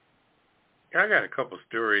 I got a couple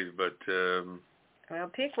stories, but Well,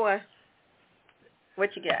 pick one.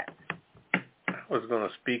 What you got? I was going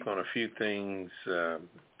to speak on a few things, a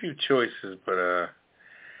few choices, but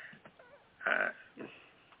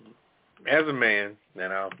as a man,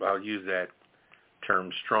 and I'll use that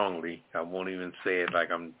term strongly. I won't even say it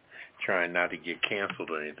like I'm trying not to get canceled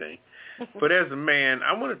or anything. But as a man,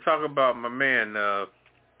 I want to talk about my man,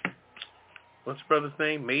 what's the brother's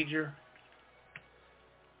name? Major?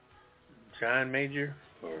 John Major?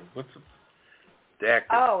 Or what's the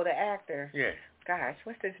actor? Oh, the actor. Yeah. Gosh,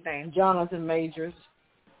 what's his name? Jonathan Majors.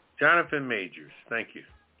 Jonathan Majors. Thank you.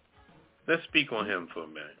 Let's speak on him for a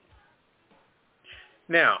minute.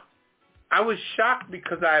 Now, I was shocked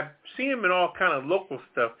because I've seen him in all kind of local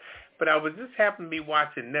stuff, but I was just happened to be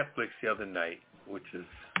watching Netflix the other night, which has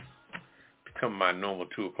become my normal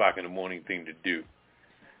 2 o'clock in the morning thing to do.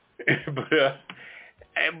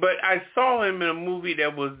 But I saw him in a movie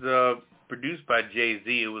that was produced by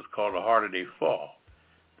Jay-Z. It was called The Harder They Fall,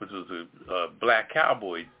 which was a black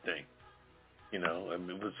cowboy thing. You know, I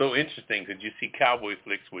mean, it was so interesting because you see cowboy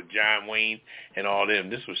flicks with John Wayne and all them.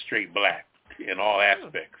 This was straight black in all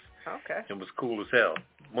aspects. Okay. It was cool as hell.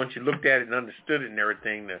 Once you looked at it and understood it and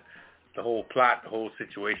everything, the whole plot, the whole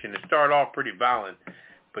situation, it started off pretty violent,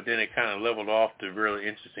 but then it kind of leveled off to really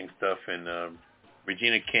interesting stuff. And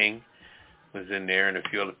Regina King was in there, and a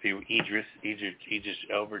few other people, Idris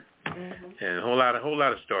Elba, and a whole lot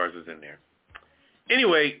of stars was in there.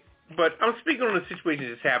 Anyway, but I'm speaking on the situation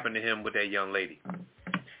that's happened to him with that young lady.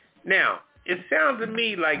 Now, it sounds to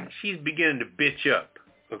me like she's beginning to bitch up,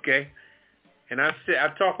 okay? And I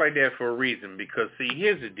talk like that for a reason because, see,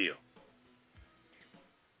 here's the deal.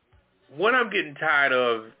 What I'm getting tired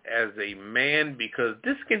of as a man, because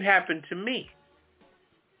this can happen to me.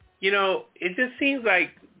 You know, it just seems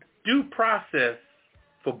like due process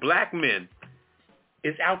for black men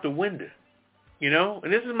is out the window, you know?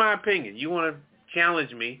 And this is my opinion. You want to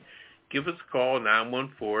challenge me, give us a call,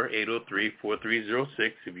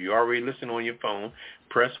 914-803-4306. If you already listen on your phone,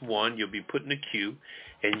 press 1. You'll be put in the queue,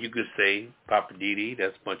 and you could say, Papa Didi,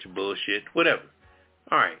 that's a bunch of bullshit, whatever.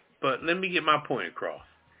 All right, but let me get my point across.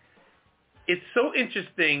 It's so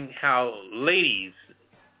interesting how ladies,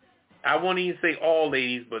 I won't even say all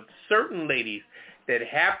ladies, but certain ladies that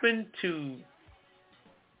happen to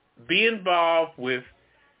be involved with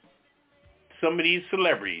some of these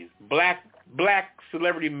celebrities, black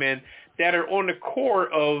celebrity men that are on the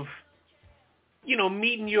core of, you know,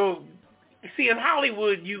 meeting your. See, in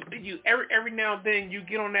Hollywood, you every now and then you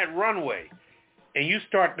get on that runway, and you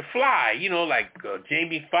start to fly. You know, like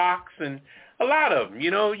Jamie Foxx and a lot of them. You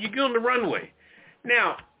know, you get on the runway.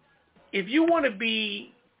 Now, if you want to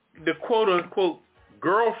be the quote unquote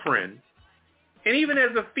girlfriend, and even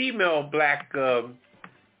as a female black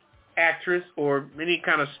actress or any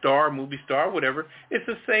kind of star, movie star, whatever, it's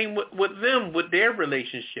the same with them, with their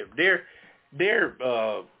relationship, their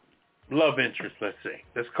love interest, let's say.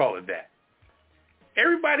 Let's call it that.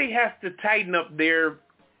 Everybody has to tighten up their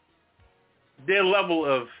level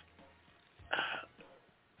of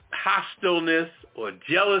hostileness or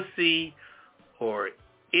jealousy or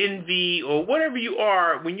envy or whatever you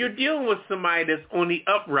are when you're dealing with somebody that's on the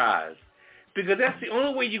uprise. Because that's the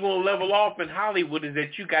only way you're going to level off in Hollywood is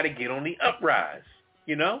that you got to get on the uprise,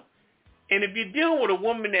 you know? And if you're dealing with a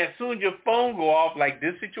woman that as soon as your phone go off, like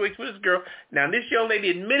this situation with this girl, now this young lady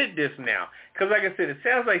admitted this now. Because like I said, it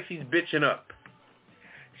sounds like she's bitching up.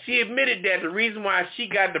 She admitted that the reason why she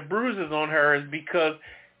got the bruises on her is because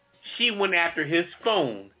she went after his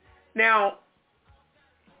phone. Now,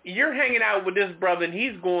 you're hanging out with this brother, and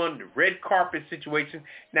he's going to red carpet situation.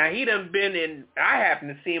 Now, he done been in, I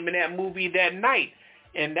happened to see him in that movie that night,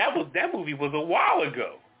 and that movie was a while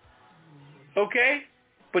ago, okay?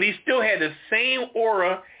 But he still had the same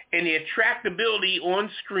aura and the attractability on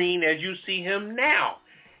screen as you see him now.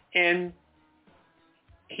 And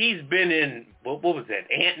he's been in, what was that,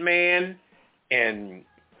 Ant-Man and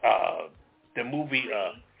the movie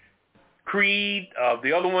Creed,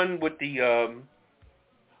 the other one with the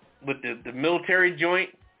military joint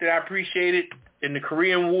that I appreciated in the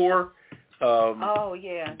Korean War,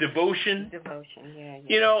 Devotion. Yeah.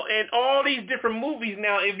 You know, and all these different movies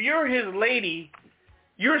now, if you're his lady,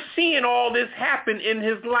 you're seeing all this happen in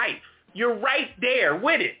his life. You're right there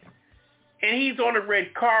with it. And he's on the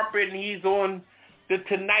red carpet, and he's on the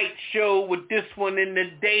Tonight Show with this one, and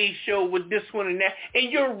the Day Show with this one and that,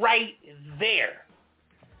 and you're right there.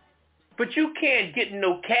 But you can't get in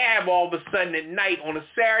no cab all of a sudden at night on a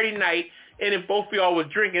Saturday night, and if both of y'all was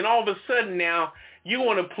drinking, all of a sudden now you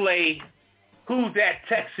want to play who's that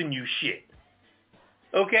texting you shit.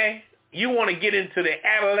 Okay? You want to get into the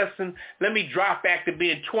adolescent, let me drop back to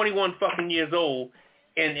being 21 fucking years old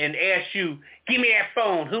and ask you, give me that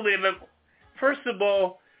phone. First of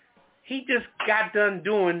all, he just got done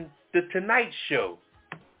doing the Tonight Show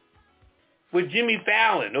with Jimmy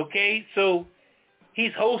Fallon, okay? So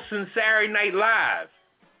he's hosting Saturday Night Live.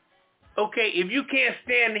 Okay, if you can't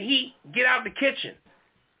stand the heat, get out the kitchen.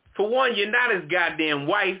 For one, you're not his goddamn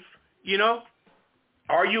wife, you know?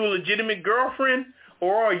 Are you a legitimate girlfriend,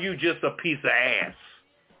 or are you just a piece of ass?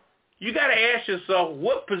 You got to ask yourself,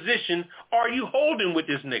 what position are you holding with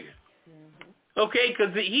this nigga? Okay,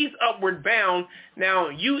 because he's upward bound. Now,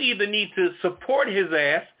 you either need to support his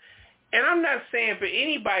ass, and I'm not saying for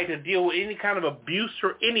anybody to deal with any kind of abuse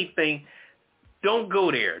or anything, don't go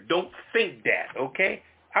there. Don't think that, okay?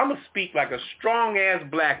 I'm going to speak like a strong-ass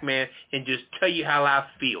black man and just tell you how I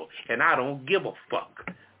feel, and I don't give a fuck,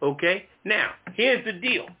 okay? Now, here's the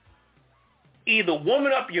deal. Either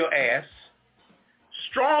woman up your ass,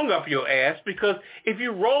 strong up your ass, because if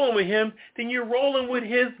you're rolling with him, then you're rolling with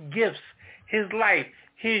his gifts, his life,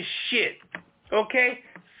 his shit, okay?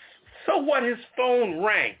 So what, his phone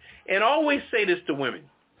rang. And I always say this to women.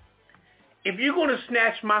 If you're going to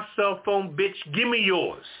snatch my cell phone, bitch, give me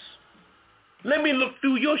yours. Let me look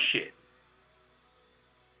through your shit.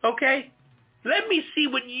 Okay? Let me see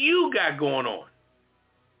what you got going on.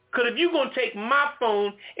 Because if you're going to take my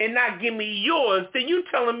phone and not give me yours, then you're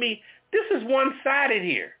telling me this is one-sided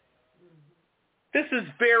here. This is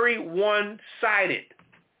very one-sided.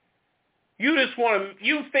 You just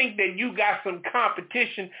you think that you got some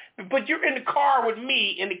competition, but you're in the car with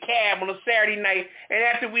me in the cab on a Saturday night, and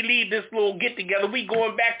after we leave this little get-together, we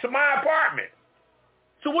going back to my apartment.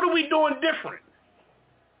 So what are we doing different?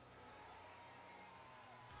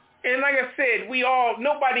 And like I said,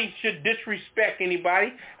 nobody should disrespect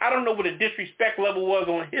anybody. I don't know what the disrespect level was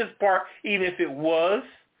on his part, even if it was.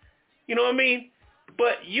 You know what I mean?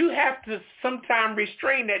 But you have to sometimes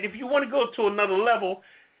restrain that. If you want to go to another level,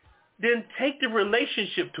 then take the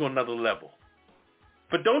relationship to another level.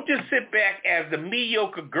 But don't just sit back as the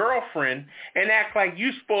mediocre girlfriend and act like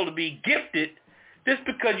you're supposed to be gifted just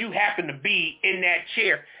because you happen to be in that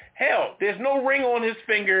chair. Hell, there's no ring on his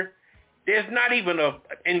finger. There's not even an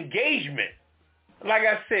engagement. Like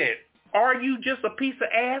I said, are you just a piece of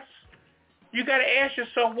ass? You got to ask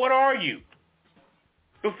yourself, what are you?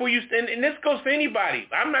 Before you, and this goes for anybody.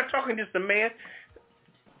 I'm not talking just a man.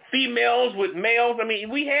 Females with males. I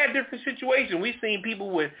mean, we had different situations. We've seen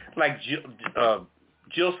people with, like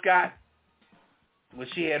Jill Scott, when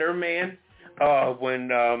she had her man.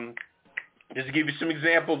 Just to give you some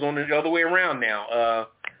examples on the other way around now.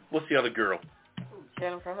 What's the other girl?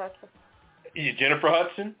 Jennifer Hudson. Jennifer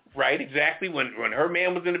Hudson, right, exactly. When her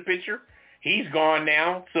man was in the picture, he's gone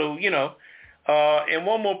now. So, you know, and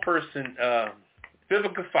one more person,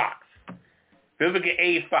 Vivica Fox. Vivica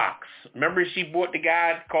A. Fox. Remember she bought the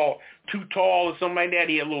guy called Too Tall or something like that?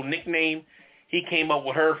 He had a little nickname. He came up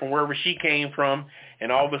with her from wherever she came from,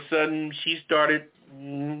 and all of a sudden she started,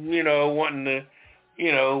 wanting to,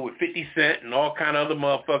 with 50 Cent and all kind of other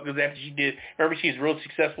motherfuckers after she did. Remember she's real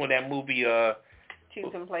successful in that movie.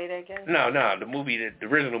 Choose and Play That Game? No, the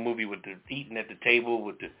original movie with the eating at the table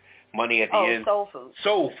with the money at the end. Soul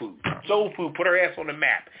Food. Soul Food put her ass on the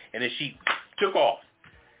map, and then she took off.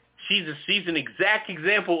 She's an exact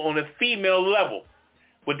example on a female level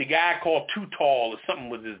with the guy called Too Tall or something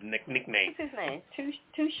was his nickname. What's his name?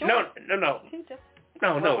 Too Short? No. He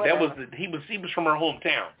was from her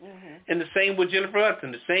hometown. Mm-hmm. And the same with Jennifer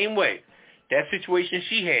Hudson, the same way. That situation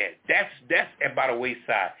she had, that's by the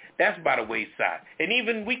wayside. That's by the wayside. And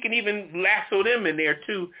even we can even lasso them in there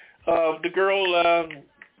too. The girl,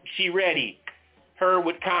 She Ready, her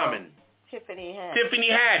with Common. Tiffany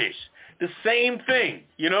Haddish. The same thing.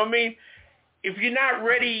 You know what I mean? If you're not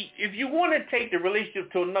ready, if you want to take the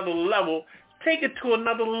relationship to another level, take it to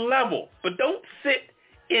another level. But don't sit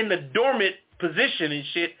in the dormant position and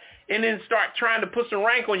shit and then start trying to put some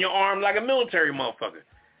rank on your arm like a military motherfucker.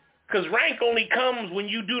 Because rank only comes when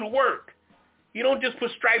you do the work. You don't just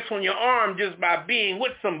put stripes on your arm just by being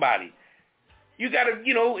with somebody. You got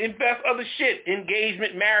to, invest other shit,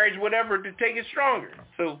 engagement, marriage, whatever, to take it stronger.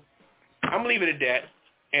 So I'm leaving it at that.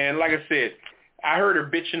 And like I said, I heard her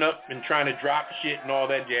bitching up and trying to drop shit and all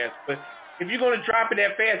that jazz. But if you're going to drop it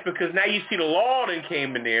that fast, because now you see the law that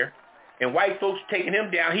came in there, and white folks taking him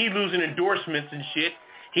down, he losing endorsements and shit.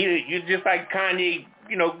 You're just like Kanye,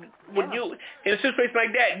 you know, when you in a situation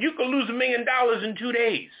like that, you could lose $1 million in 2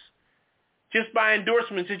 days just by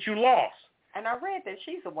endorsements that you lost. And I read that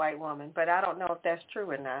she's a white woman, but I don't know if that's true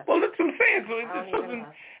or not. Well, that's what I'm saying.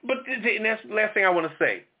 But that's the last thing I want to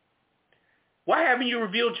say. Why haven't you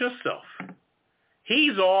revealed yourself?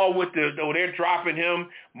 He's all with they're dropping him.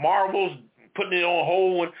 Marvel's putting it on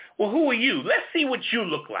hold. Well, who are you? Let's see what you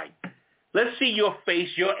look like. Let's see your face,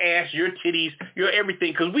 your ass, your titties, your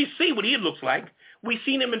everything, because we see what he looks like. We've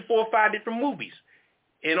seen him in 4 or 5 different movies.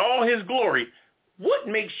 In all his glory, what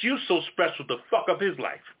makes you so special to fuck up his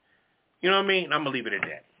life? You know what I mean? I'm going to leave it at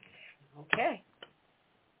that. Okay.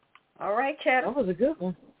 All right, Chad. That was a good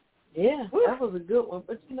one. Yeah, that was a good one.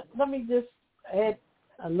 But let me just add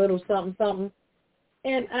a little something.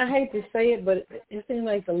 And I hate to say it, but it seems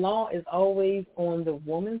like the law is always on the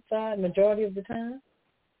woman's side majority of the time.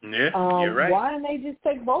 Yeah, you're right. Why don't they just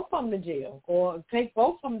take both of them to jail or take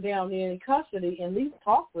both of them down there in custody and at least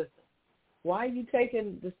talk with them? Why are you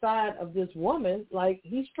taking the side of this woman like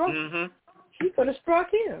he struck her? She could have struck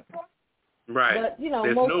him. Right. But,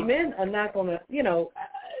 most men are not going to,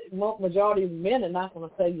 majority of men are not going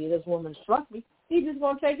to say, yeah, this woman struck me. He's just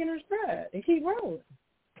going to take it in stride and keep rolling.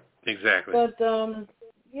 Exactly. But,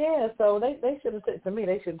 yeah, so they should have said, to me,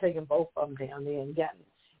 they should have taken both of them down there and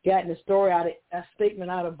gotten the story out of, a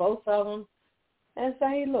statement out of both of them and say,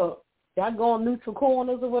 hey, look, y'all going neutral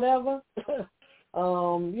corners or whatever,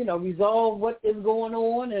 resolve what is going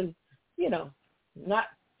on and, not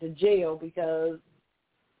the jail because,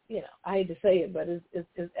 I hate to say it, but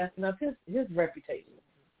it's not his reputation.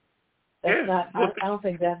 That's not, I don't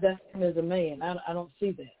think that's him as a man. I don't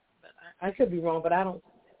see that. But I could be wrong, but I don't see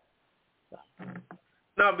that. So.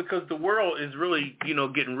 No, because the world is really,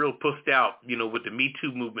 getting real pussed out, with the Me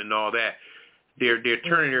Too movement and all that. They're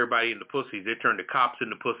turning everybody into pussies. They're turning the cops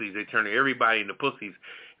into pussies. They're turning everybody into pussies.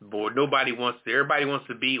 Boy, everybody wants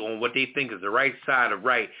to be on what they think is the right side of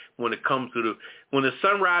right when it comes to when the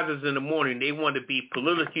sun rises in the morning, they want to be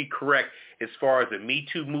politically correct as far as the Me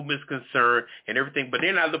Too movement is concerned and everything. But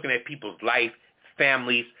they're not looking at people's life,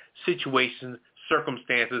 families, situations,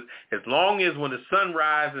 circumstances. As long as when the sun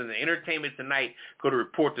rises and the Entertainment Tonight go to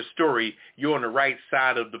report the story, you're on the right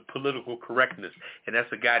side of the political correctness. And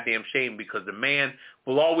that's a goddamn shame because the man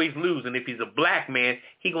will always lose. And if he's a black man,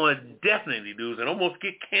 he's going to definitely lose and almost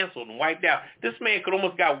get canceled and wiped out. This man could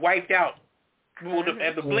almost got wiped out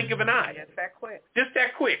at the blink of an eye. Just that quick. Just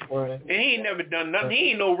that quick. Right. And he ain't never done nothing. He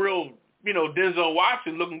ain't no real, Denzel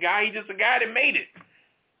Washington looking guy. He's just a guy that made it.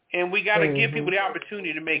 And we got to give people the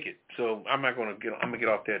opportunity to make it. So I'm going to get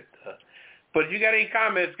off that. But if you got any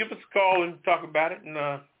comments, give us a call and talk about it. And,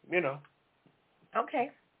 Okay.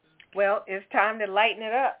 Well, it's time to lighten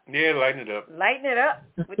it up. Yeah, lighten it up. Lighten it up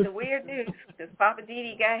with the weird news. Because Papa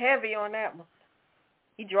Didi got heavy on that one.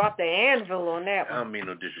 He dropped the anvil on that one. I don't mean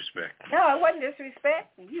no disrespect. No, it wasn't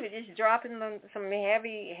disrespect. You were just dropping some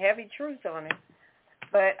heavy truth on it.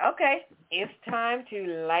 But, okay, it's time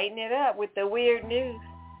to lighten it up with the weird news.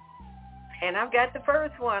 And I've got the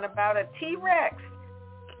first one about a T-Rex.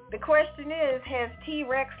 The question is, has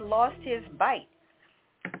T-Rex lost his bite?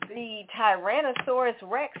 The Tyrannosaurus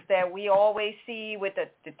Rex that we always see with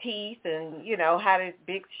the teeth and, had his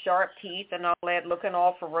big sharp teeth and all that, looking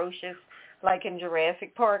all ferocious like in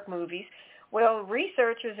Jurassic Park movies. Well,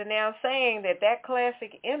 researchers are now saying that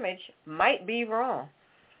classic image might be wrong.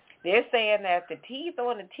 They're saying that the teeth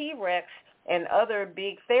on the T-Rex and other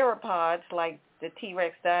big theropods like the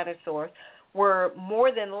T-Rex dinosaurs were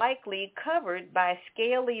more than likely covered by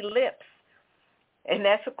scaly lips. And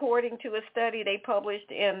that's according to a study they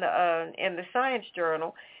published in the Science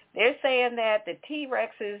Journal. They're saying that the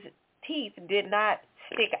T-Rex's teeth did not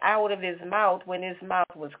stick out of his mouth when his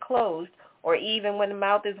mouth was closed or even when the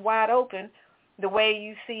mouth is wide open the way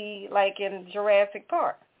you see like in Jurassic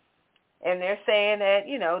Park. And they're saying that,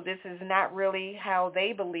 this is not really how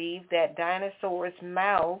they believe that dinosaurs'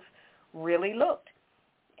 mouths really looked.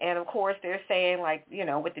 And, of course, they're saying, like,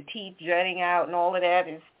 with the teeth jutting out and all of that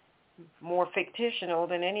is more fictional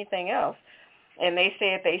than anything else. And they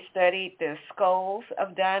said they studied the skulls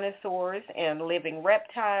of dinosaurs and living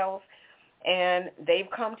reptiles, and they've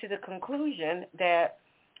come to the conclusion that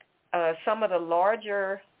some of the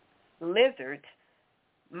larger lizards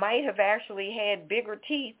might have actually had bigger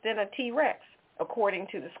teeth than a T-Rex, according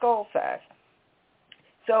to the skull size.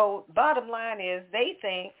 So bottom line is they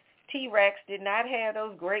think T-Rex did not have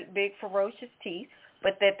those great big ferocious teeth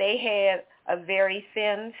but that they had a very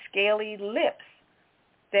thin, scaly lips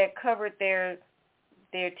that covered their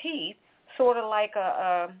teeth, sort of like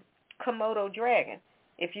a Komodo dragon.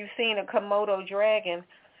 If you've seen a Komodo dragon,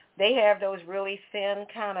 they have those really thin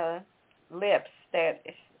kind of lips that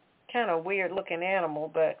is kind of weird-looking animal,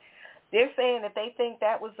 but they're saying that they think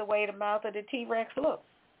that was the way the mouth of the T-Rex looked.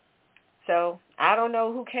 So I don't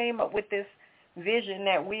know who came up with this vision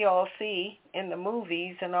that we all see in the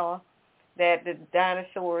movies and all, that the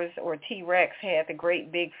dinosaurs or T-Rex had the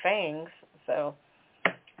great big fangs. So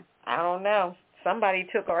I don't know. Somebody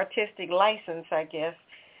took artistic license, I guess.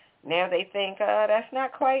 Now they think that's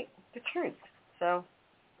not quite the truth. So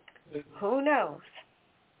who knows?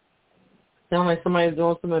 Sounds like somebody's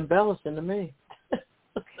doing some embellishing to me.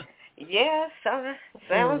 Yeah,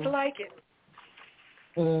 sounds like it.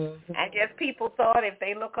 Mm-hmm. I guess people thought if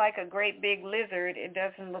they look like a great big lizard, it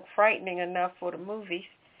doesn't look frightening enough for the movies.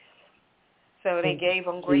 So they gave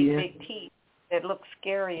them great big teeth that look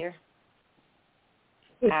scarier.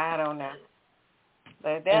 I don't know.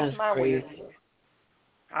 But that's my weird.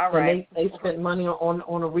 All right. They spent money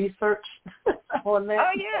on a research on that.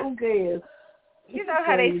 Oh, yeah. Who cares? You know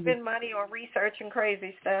how they spend money on research and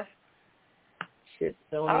crazy stuff. Shit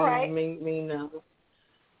don't All right. mean nothing.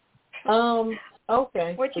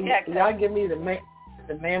 Okay. What you got? Y'all give me the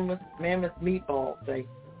mammoth meatball thing.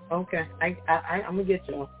 Okay. I'm gonna get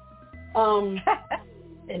y'all.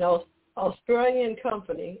 An Australian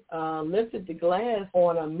company lifted the glass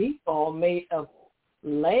on a meatball made of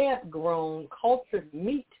lab-grown cultured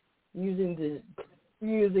meat using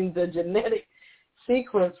the genetic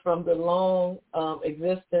sequence from the long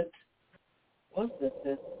existent, what's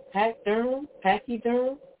this? Pachyderm,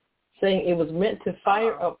 saying it was meant to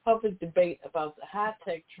fire up public debate about the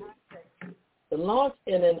high-tech truth. The launch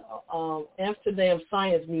in an Amsterdam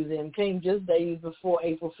Science Museum came just days before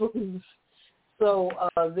April Fool's. So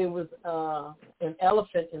there was an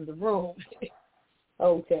elephant in the room.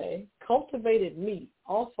 Okay. Cultivated meat,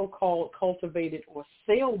 also called cultivated or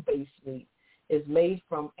cell-based meat, is made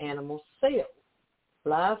from animal cells.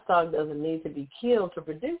 Livestock doesn't need to be killed to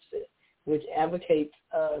produce it, which advocates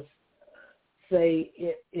say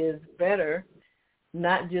it is better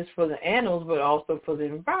not just for the animals but also for the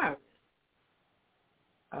environment.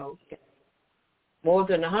 Okay. More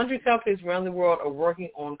than 100 companies around the world are working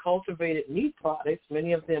on cultivated meat products,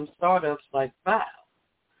 many of them startups like Bio.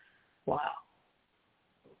 Wow.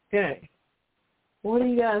 Okay. What do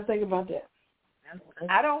you guys think about that?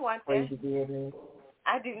 I don't want that. Crazy.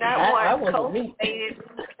 I do not want cultivated,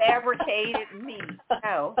 fabricated meat.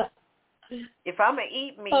 No. If I'm going to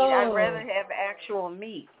eat meat, I'd rather have actual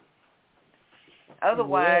meat.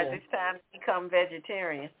 Otherwise, it's time to become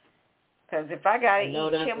vegetarian. Because if I got to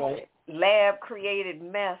eat lab-created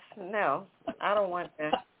mess, no, I don't want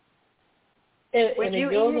that. And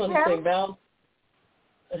it goes on to say, Val,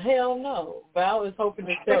 hell no. Val is hoping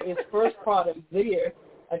to sell its first product there,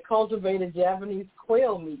 a cultivated Japanese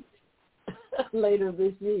quail meat, later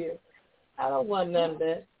this year. I don't want none of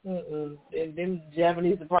that. And them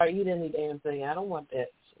Japanese will probably eat any damn thing. I don't want that.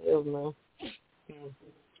 Hell no.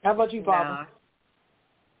 How about you, Papa?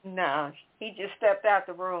 No, he just stepped out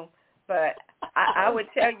the room. But I would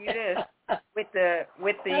tell you this, with the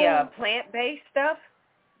plant-based stuff,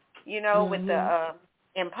 you know, with the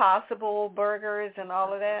Impossible burgers and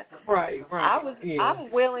all of that. Right.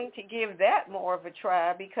 I'm willing to give that more of a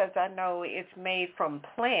try because I know it's made from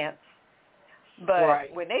plants.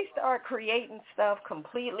 But when they start creating stuff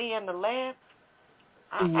completely in the lab,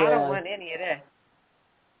 I don't want any of that.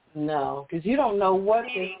 No, because you don't know what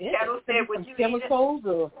is in it. Chemicals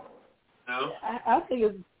or no. I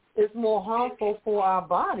think it's more harmful for our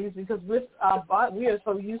bodies because with our body we are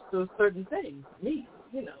so used to certain things. Meat,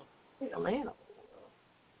 animal.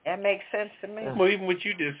 That makes sense to me. Well, even what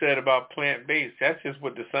you just said about plant-based, that's just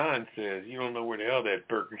what the sign says. You don't know where the hell that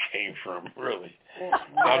burger came from, really.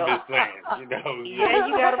 I'm just saying, Yeah,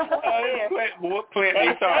 you got a point there. What plant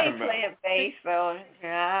they talking about? Plant-based, so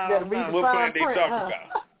I don't know. What plant they talking about?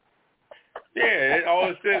 Yeah, all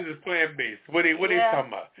it says is plant-based. What they talking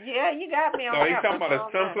about? Yeah, you got me on So that. they talking about a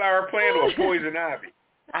sunflower plant or a poison ivy?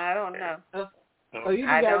 I don't know. So you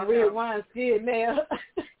got red wine skin now.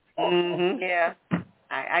 Mm-hmm. Yeah.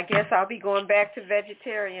 I guess I'll be going back to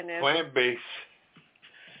vegetarianism. Plant-based.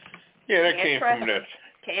 Yeah, that came from that.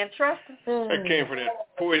 Can't trust them. That came from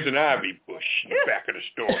that poison ivy bush in the back of the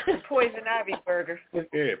store. Poison ivy burger.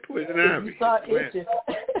 Yeah, poison ivy. You start itching.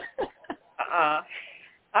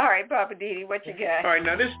 All right, Papa Didi, what you got? All right,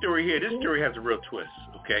 now this story has a real twist,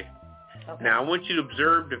 okay? Now I want you to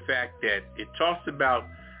observe the fact that it talks about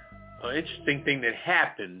an interesting thing that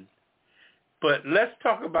happened But let's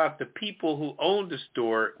talk about the people who own the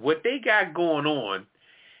store, what they got going on,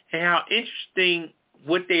 and how interesting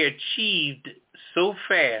what they achieved so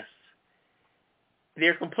fast.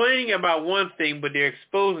 They're complaining about one thing, but they're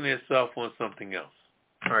exposing themselves on something else.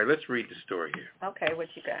 All right, let's read the story here. Okay, what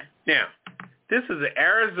you got? Now, this is an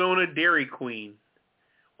Arizona Dairy Queen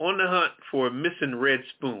on the hunt for a missing red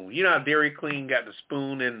spoon. You know how Dairy Queen got the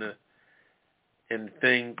spoon in the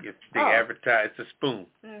thing? If they advertise the spoon.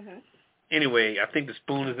 Mm-hmm. Anyway, I think the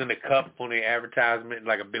spoon is in the cup on the advertisement,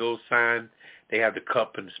 like a big old sign. They have the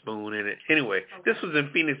cup and the spoon in it. Anyway, This was in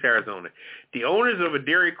Phoenix, Arizona. The owners of a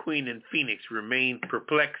Dairy Queen in Phoenix remained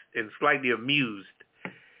perplexed and slightly amused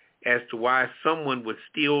as to why someone would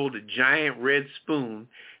steal the giant red spoon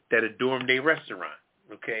that adorned their restaurant.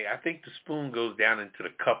 Okay, I think the spoon goes down into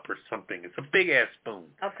the cup or something. It's a big-ass spoon.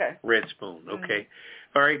 Okay. Red spoon, okay.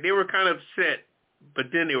 Mm-hmm. All right, they were kind of upset,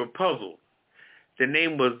 but then they were puzzled. The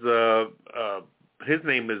name was, his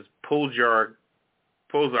name is Pajama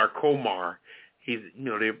Komar. He's,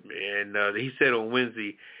 he said on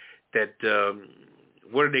Wednesday that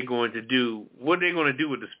what are they going to do? What are they going to do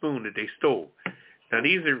with the spoon that they stole? Now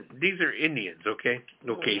these are Indians, okay?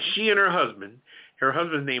 Okay, she and her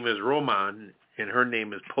husband's name is Roman, and her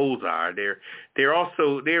name is Pozar. They're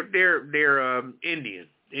also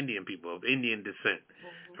Indian people of Indian descent.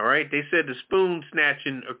 All right, they said the spoon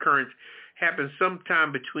snatching occurrence happened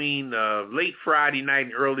sometime between late Friday night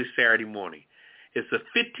and early Saturday morning. It's a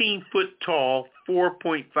 15-foot tall,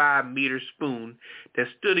 4.5-meter spoon that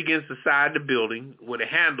stood against the side of the building with a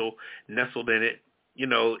handle nestled in it,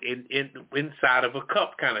 inside of a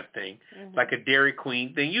cup kind of thing, like a Dairy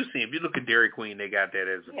Queen thing. You see, if you look at Dairy Queen, they got that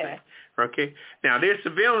as a thing. Okay? Now, their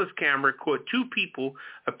surveillance camera caught two people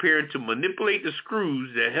appearing to manipulate the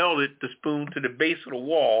screws that held the spoon to the base of the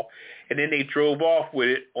wall, and then they drove off with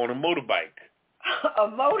it on a motorbike. A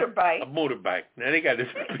motorbike? A motorbike. Now, they got this.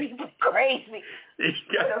 People crazy. With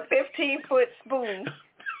a 15-foot spoon,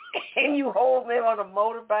 and you hold them on a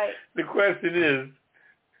motorbike? The question is,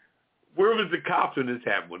 where was the cops when this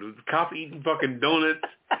happened? Was the cops eating fucking donuts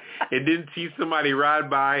and didn't see somebody ride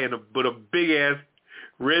by with a big-ass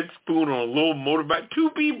red spoon on a little motorbike? Two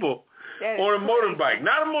people on a motorbike.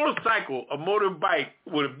 Not a motorcycle, a motorbike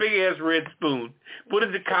with a big-ass red spoon. What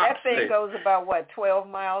did the cops say? That thing goes about, 12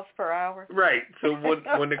 miles per hour? Right. So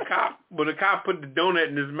when the cop put the donut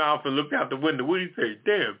in his mouth and looked out the window, what did he say?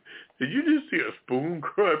 Damn, did you just see a spoon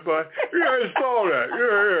cry by? Yeah, I saw that.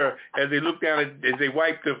 Yeah. As they looked down, as they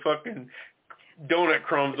wiped the fucking donut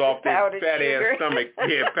crumbs off their fat-ass stomach.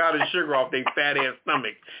 Yeah, powdered sugar off their fat-ass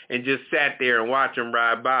stomach, and just sat there and watched them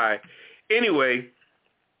ride by. Anyway,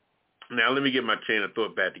 now let me get my chain of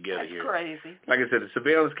thought back together here. That's crazy. Like I said, the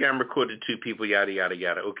surveillance camera caught the two people, yada, yada,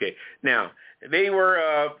 yada. Okay. Now, they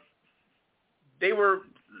were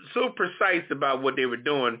so precise about what they were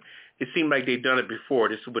doing, it seemed like they'd done it before.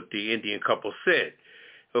 This is what the Indian couple said.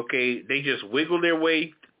 Okay, they just wiggled their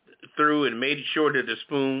way through and made sure that the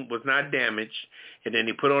spoon was not damaged, and then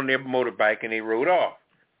they put on their motorbike and they rode off.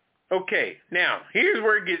 Okay, now, here's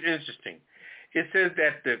where it gets interesting. It says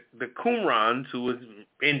that the Qumrans, who was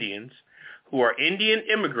Indians, who are Indian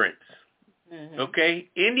immigrants, okay,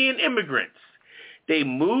 Indian immigrants, they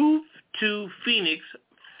moved to Phoenix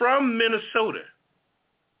from Minnesota.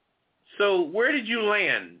 So where did you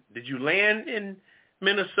land? Did you land in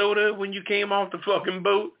Minnesota when you came off the fucking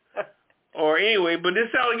boat? Or anyway, but this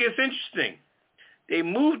is how it gets interesting. They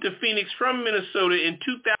moved to Phoenix from Minnesota in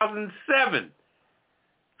 2007,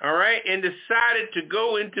 all right, and decided to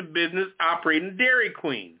go into business operating Dairy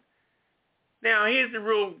Queen. Now, here's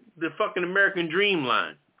the fucking American dream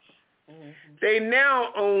line. They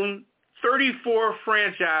now own 34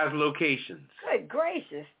 franchise locations. Good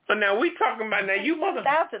gracious. But now we talking about, now you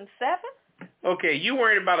 2007? Okay, you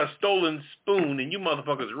worried about a stolen spoon and you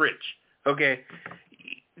motherfuckers rich. Okay.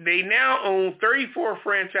 They now own 34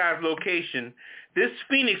 franchise locations. This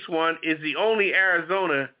Phoenix one is the only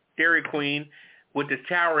Arizona Dairy Queen with the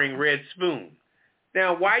towering red spoon.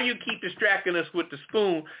 Now, why you keep distracting us with the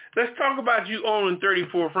spoon? Let's talk about you owning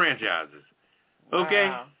 34 franchises. Okay?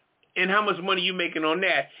 Wow. And how much money you making on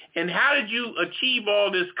that. And how did you achieve all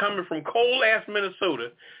this coming from cold-ass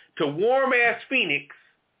Minnesota to warm-ass Phoenix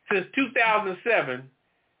since 2007,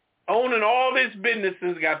 owning all this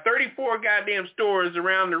businesses, got 34 goddamn stores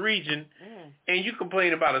around the region, and you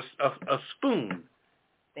complain about a spoon?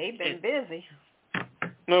 They've been busy.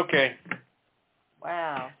 Okay.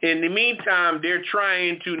 Wow. In the meantime, they're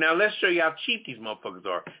trying to, now let's show you how cheap these motherfuckers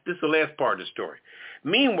are. This is the last part of the story.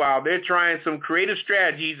 Meanwhile, they're trying some creative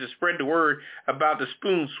strategies to spread the word about the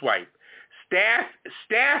spoon swipe.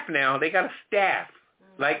 Staff now, they got a staff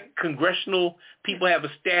Like congressional people have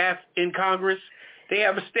a staff in Congress. They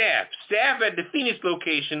have a staff. Staff at the Phoenix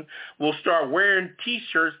location will start wearing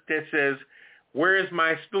T-shirts that says, "Where's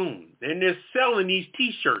my spoon?" And they're selling these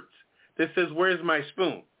T-shirts that says, "Where's my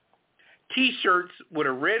spoon?" T-shirts with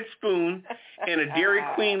a red spoon and a Dairy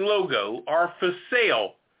Queen logo are for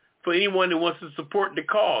sale for anyone that wants to support the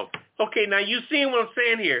cause. Okay, now you seeing what I'm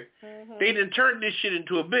saying here? Mm-hmm. They done turned this shit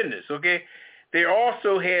into a business, okay? They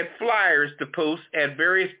also had flyers to post at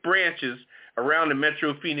various branches around the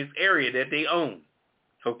Metro Phoenix area that they own,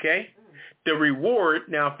 okay? The reward,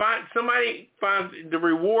 now somebody finds the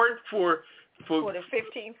reward for the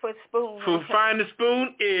 15-foot spoon. For finding the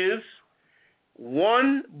spoon is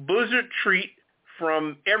one Blizzard treat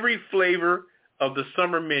from every flavor of the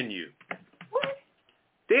summer menu. What?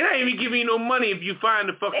 They're not even giving you no money if you find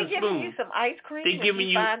the fucking spoon. They're giving you some ice cream. They're giving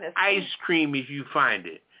you ice cream if you find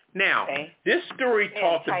it. Now, this story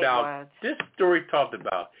talked about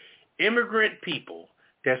immigrant people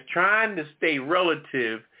that's trying to stay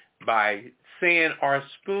relative by saying our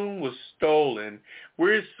spoon was stolen.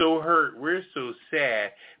 We're so hurt. We're so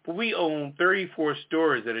sad. But we own 34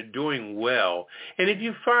 stores that are doing well. And if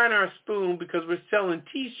you find our spoon, because we're selling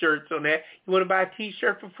T-shirts on that, you want to buy a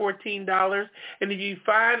T-shirt for $14? And if you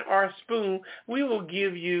find our spoon, we will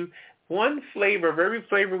give you one flavor of every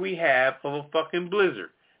flavor we have of a fucking Blizzard.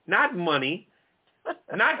 Not money,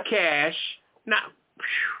 not cash, not...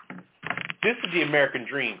 This is the American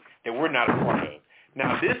dream that we're not a part of.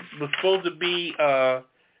 Now, this was supposed to be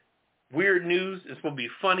weird news. It's supposed to be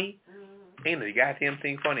funny. Ain't a goddamn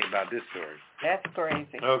thing funny about this story. That's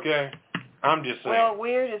crazy. Okay? I'm just saying. Well,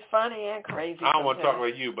 weird is funny and crazy. I don't want to talk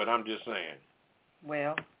about you, but I'm just saying.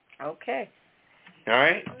 Well, okay. All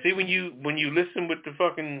right? See, when you listen with the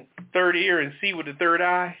fucking third ear and see with the third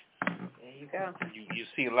eye, there you go. You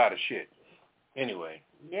see a lot of shit. Anyway.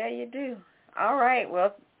 Yeah, you do. All right.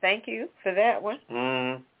 Well, thank you for that one.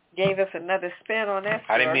 Mm-hmm. Gave us another spin on that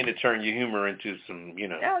story. I didn't mean to turn your humor into some,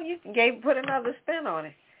 No, you put another spin on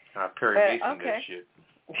it. Perry Mason that shit.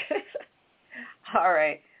 All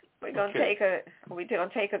right. We're gonna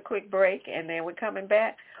take a quick break, and then we're coming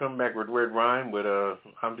back. Come back with Red Wine with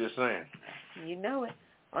I'm just saying. You know it.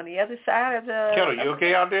 On the other side of the... Kettle, you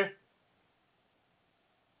okay out there?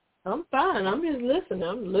 I'm fine. I'm just listening.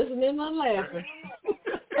 I'm listening and laughing.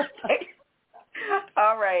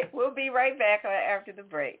 All right. We'll be right back after the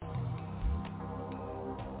break.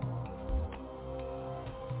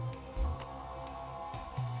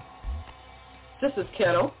 This is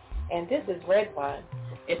Kettle. And this is Red Wine.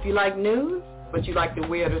 If you like news, but you like the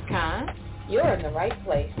weirdest kind, you're in the right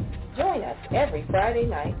place. Join us every Friday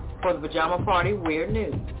night for the Pajama Party Weird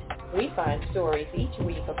News. We find stories each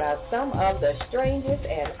week about some of the strangest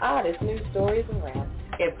and oddest news stories around.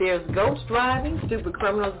 If there's ghosts driving, stupid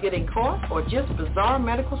criminals getting caught, or just bizarre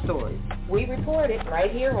medical stories, we report it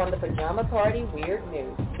right here on the Pajama Party Weird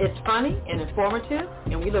News. It's funny and informative,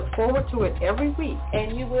 and we look forward to it every week.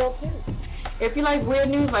 And you will too. If you like weird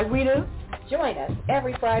news like we do, join us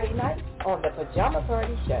every Friday night on the Pajama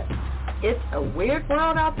Party Show. It's a weird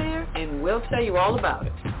world out there, and we'll tell you all about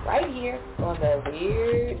it. Right here on the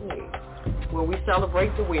Weird News, where we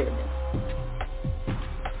celebrate the weirdness.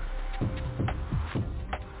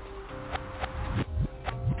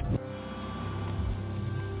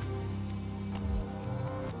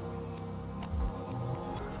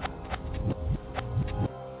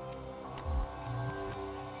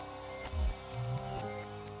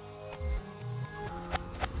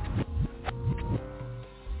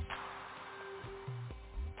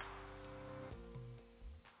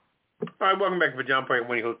 All right, welcome back to Pajama Party.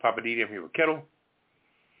 I'm your host, Papa D. I'm here with Kettle.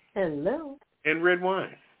 Hello. And Red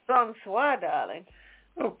Wine. Bonsoir, darling.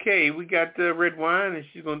 Okay, we got Red Wine, and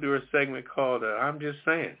she's going to do her segment called I'm Just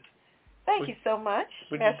Saying. Thank you so much.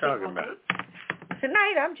 What are you talking about?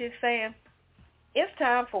 Tonight, I'm just saying, it's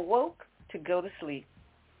time for woke to go to sleep.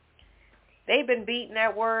 They've been beating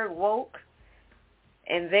that word woke,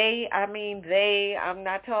 and I'm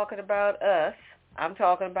not talking about us. I'm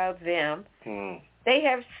talking about them. They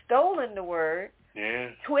have stolen the word,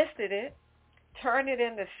 twisted it, turned it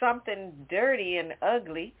into something dirty and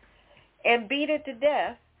ugly, and beat it to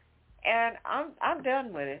death. And I'm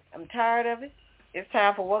done with it. I'm tired of it. It's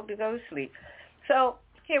time for woke to go to sleep. So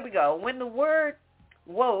here we go. When the word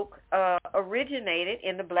woke originated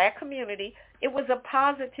in the black community, it was a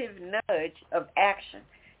positive nudge of action.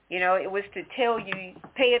 It was to tell you,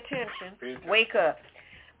 pay attention, wake up.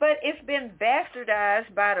 But it's been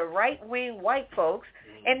bastardized by the right-wing white folks,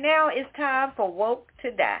 and now it's time for woke to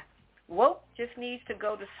die. Woke just needs to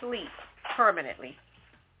go to sleep permanently.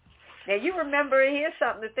 Now, you remember, here's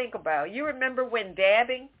something to think about. You remember when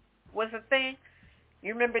dabbing was a thing?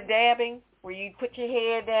 You remember dabbing, where you put your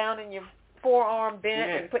head down and your forearm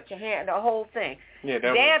bent and put your hand, the whole thing. Yeah,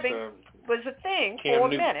 that dabbing was a thing for a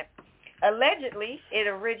Newton. minute. Allegedly, it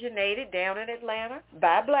originated down in Atlanta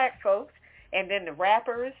by black folks, and then the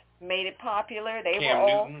rappers made it popular. They Cam were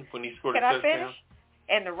all. Newton, when he scored Can a I touchdown? finish?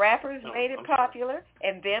 And the rappers made it I'm popular,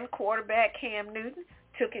 and then quarterback Cam Newton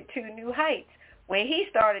took it to new heights when he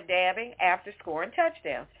started dabbing after scoring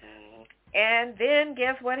touchdowns. And then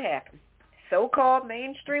guess what happened? So-called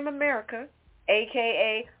mainstream America,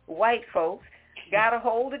 a.k.a. white folks, got a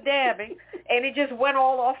hold of dabbing, and it just went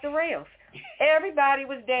all off the rails. Everybody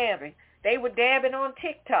was dabbing. They were dabbing on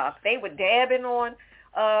TikTok. They were dabbing on,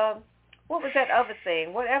 what was that other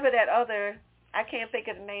thing? Whatever that other, I can't think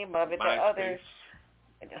of the name of it. MySpace. The other,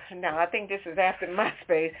 no, I think this is after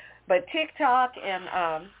MySpace. But TikTok and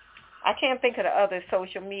I can't think of the other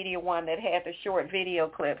social media one that had the short video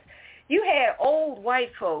clips. You had old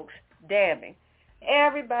white folks dabbing.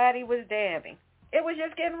 Everybody was dabbing. It was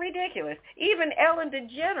just getting ridiculous. Even Ellen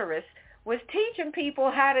DeGeneres was teaching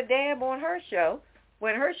people how to dab on her show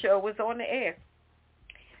when her show was on the air.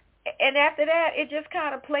 And after that, it just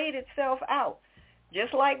kind of played itself out.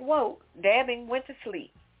 Just like woke, dabbing went to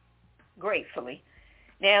sleep, gratefully.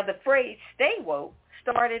 Now, the phrase stay woke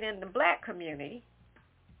started in the black community,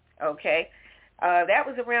 okay? That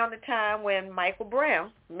was around the time when Michael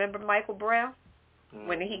Brown, remember Michael Brown?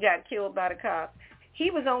 When he got killed by the cops.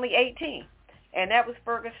 He was only 18, and that was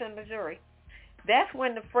Ferguson, Missouri. That's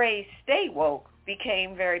when the phrase stay woke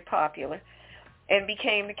became very popular and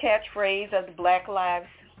became the catchphrase of the Black Lives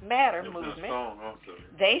Matter movement.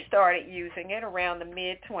 They started using it around the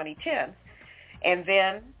mid-2010s. And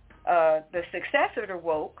then the successor to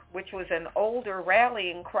woke, which was an older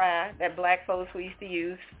rallying cry that black folks used to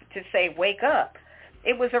use to say, wake up.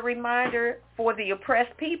 It was a reminder for the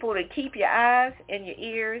oppressed people to keep your eyes and your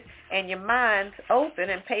ears and your minds open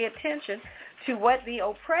and pay attention to what the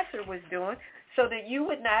oppressor was doing so that you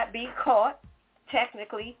would not be caught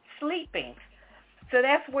technically sleeping. So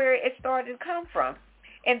that's where it started to come from.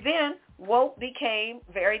 And then woke became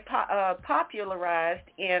very popularized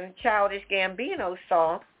in Childish Gambino's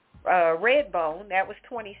song, Redbone. That was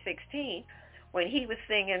 2016 when he was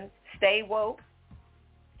singing Stay Woke.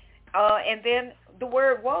 And then the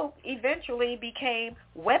word woke eventually became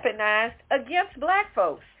weaponized against black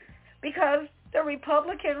folks because the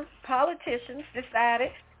Republican politicians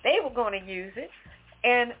decided they were going to use it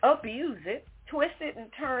and abuse it, twist it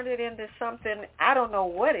and turn it into something, I don't know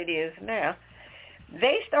what it is now.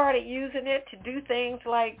 They started using it to do things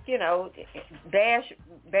like,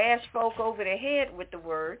 bash folk over the head with the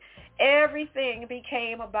word. Everything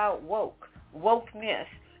became about woke, wokeness,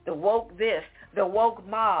 the woke this, the woke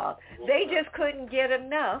mob. They just couldn't get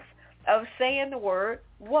enough of saying the word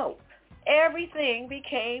woke. Everything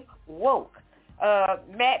became woke.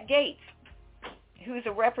 Matt Gaetz, who's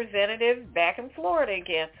a representative back in Florida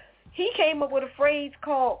again, he came up with a phrase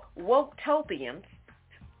called woke-topians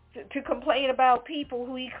to complain about people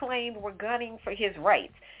who he claimed were gunning for his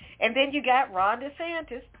rights. And then you got Ron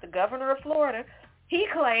DeSantis, the governor of Florida. He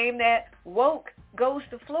claimed that woke goes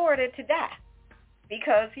to Florida to die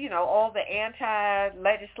because, all the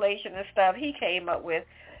anti-legislation and stuff he came up with.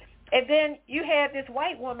 And then you had this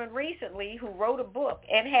white woman recently who wrote a book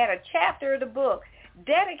and had a chapter of the book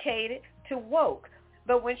dedicated to woke.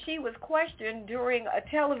 But when she was questioned during a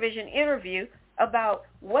television interview about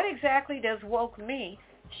what exactly does woke mean,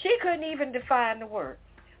 she couldn't even define the word.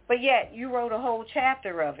 But yet you wrote a whole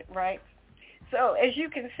chapter of it, right? So as you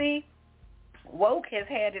can see, woke has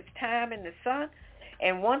had its time in the sun.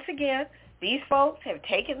 And once again, these folks have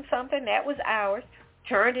taken something that was ours,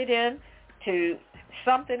 turned it into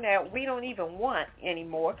something that we don't even want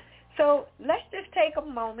anymore. So let's just take a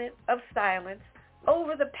moment of silence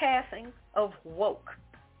over the passing of woke.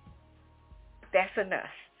 That's enough.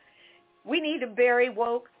 We need to bury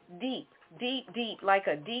woke deep, deep, deep, like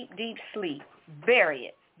a deep, deep sleep. Bury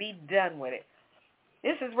it. Be done with it.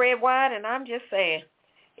 This is Red Wine, and I'm just saying,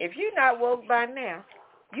 if you're not woke by now,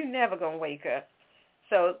 you're never going to wake up.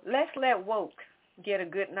 So let's let woke get a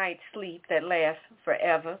good night's sleep that lasts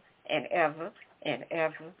forever and ever and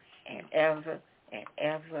ever and ever and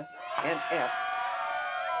ever and ever.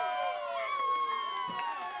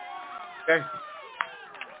 Okay.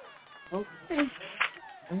 Okay.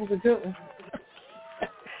 That was a good one.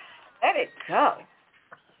 Let it go.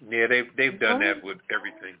 Yeah, they've done that with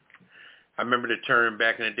everything. I remember the term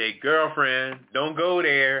back in the day, girlfriend, don't go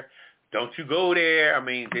there. Don't you go there. I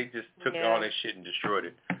mean, they just took all that shit and destroyed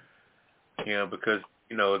it. Because,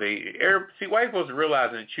 white folks are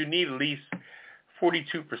realizing that you need at least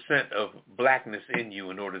 42% of blackness in you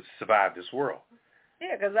in order to survive this world.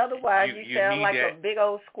 Yeah, because otherwise you sound like a big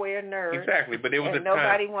old square nerd. Exactly, but there was a time.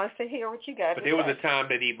 Nobody wants to hear what you got to say. But there was a time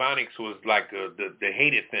that Ebonics was like the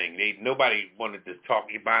hated thing. Nobody wanted to talk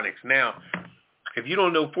Ebonics. Now, if you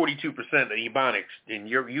don't know 42% of Ebonics, then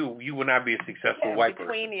you will not be a successful white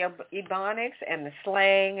between person. Between the Ebonics and the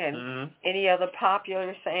slang and any other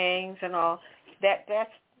popular sayings and all, that's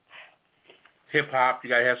hip hop. You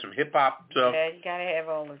gotta have some hip hop stuff. Yeah, you gotta have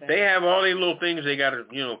all of that. They have all these little things they gotta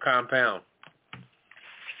compound.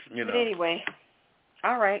 But anyway,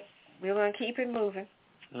 all right, we're gonna keep it moving.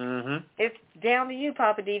 Mm-hmm. It's down to you,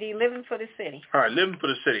 Papa Didi. Living for the city. All right, living for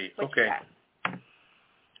the city. What okay.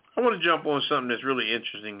 I want to jump on something that's really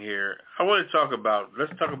interesting here. Let's talk about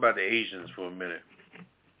the Asians for a minute.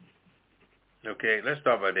 Okay, let's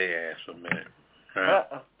talk about their ass for a minute. All right?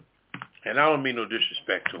 And I don't mean no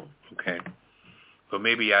disrespect to them, okay? But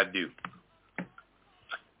maybe I do.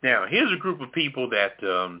 Now, here's a group of people that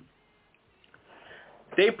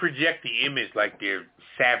they project the image like they're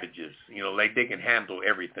savages, like they can handle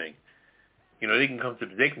everything. They can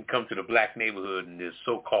come to the black neighborhood and they're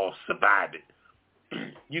so-called survive it.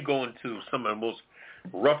 You go into some of the most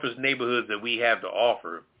roughest neighborhoods that we have to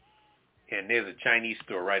offer, and there's a Chinese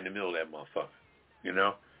store right in the middle of that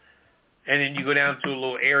motherfucker, And then you go down to a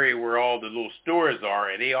little area where all the little stores are,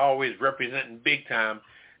 and they always representing big time,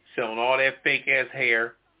 selling all that fake-ass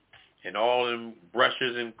hair and all them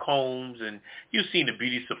brushes and combs. And you've seen the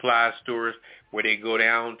beauty supply stores where they go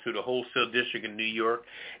down to the wholesale district in New York,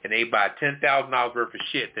 and they buy $10,000 worth of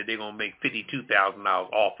shit that they're going to make $52,000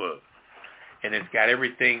 off of. And it's got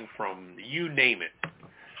everything from, you name it,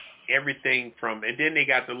 everything from, and then they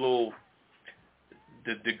got the little,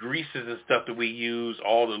 the greases and stuff that we use,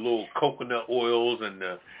 all the little coconut oils and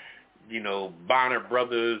the, Bonner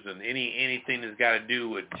Brothers and anything that's got to do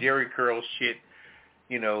with Jerry Curl shit,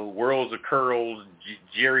 Worlds of Curls,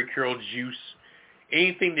 Jerry Curl juice,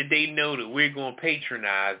 anything that they know that we're going to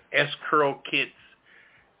patronize, S-Curl kits,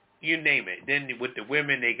 you name it. Then with the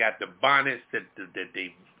women, they got the bonnets that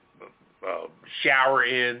they shower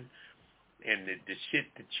in, and the shit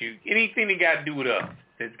that anything that got to do with us,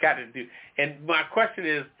 that's got to do. And my question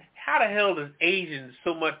is, how the hell does Asians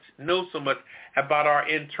know so much about our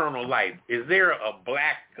internal life? Is there a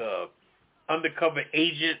black undercover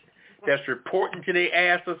agent that's reporting to their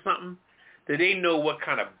ass or something? Do they know what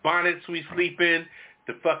kind of bonnets we sleep in,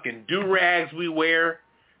 the fucking do-rags we wear,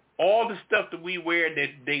 all the stuff that we wear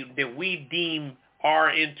that we deem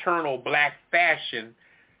our internal black fashion?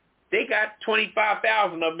 They got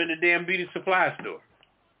 25,000 of them in the damn beauty supply store.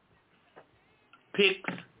 Picks,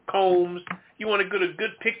 combs. You want to get a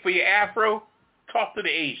good pick for your afro? Talk to the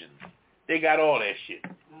Asians. They got all that shit.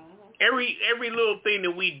 Every little thing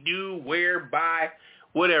that we do, wear, buy,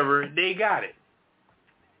 whatever, they got it.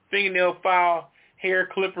 Fingernail file, hair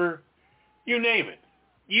clipper, you name it.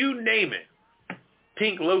 You name it.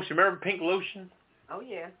 Pink lotion. Remember pink lotion? Oh,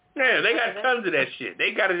 yeah. Yeah, they got tons of that shit.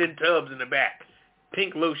 They got it in tubs in the back.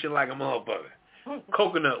 Pink lotion like a motherfucker.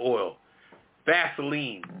 Coconut oil.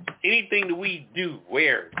 Vaseline. Anything that we do,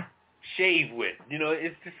 wear, shave with.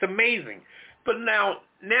 It's just amazing. But now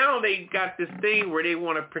they got this thing where they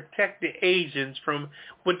want to protect the Asians from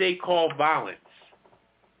what they call violence.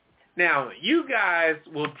 Now, you guys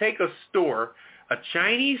will take a store, a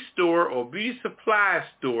Chinese store or beauty supply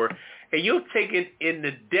store, and you'll take it in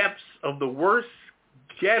the depths of the worst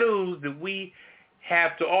ghettos that we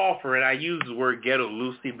have to offer. And I use the word ghetto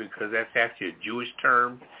loosely because that's actually a Jewish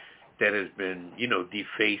term that has been,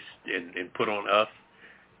 defaced and put on us.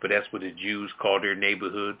 But that's what the Jews call their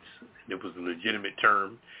neighborhoods. It was a legitimate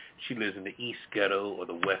term. She lives in the East Ghetto or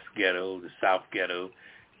the West Ghetto, the South Ghetto.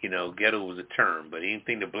 Ghetto was a term. But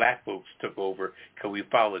anything the black folks took over, because we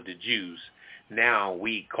followed the Jews, now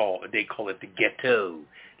they call it the ghetto.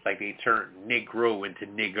 Like they turned Negro into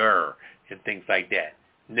nigger and things like that.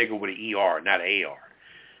 Nigger with an ER, not an AR.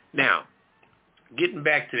 Now, getting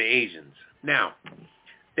back to the Asians. Now,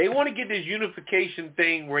 they want to get this unification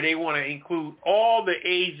thing where they want to include all the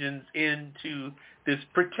Asians into this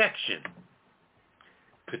protection.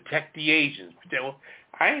 Protect the Asians. Well,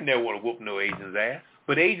 I ain't never want to whoop no Asian's ass,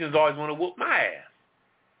 but Asians always want to whoop my ass.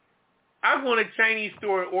 I go in a Chinese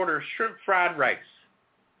store and order shrimp fried rice.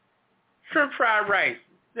 Shrimp fried rice.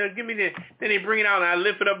 Now, give me that. Then they bring it out and I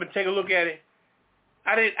lift it up and take a look at it.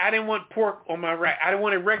 I didn't want pork on my rice. I didn't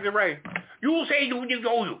want regular rice. You say you want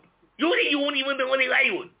oil. You say you want even the one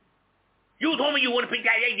rice. You told me you want to pick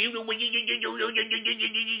that.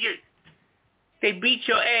 They beat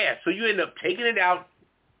your ass, so you end up taking it out,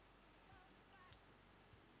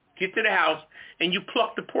 get to the house, and you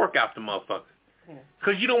pluck the pork out the motherfucker.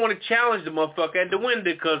 Because you don't want to challenge the motherfucker at the window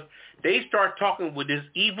because they start talking with this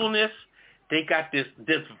evilness they got this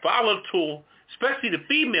volatile, especially the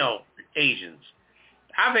female Asians.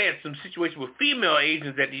 I've had some situations with female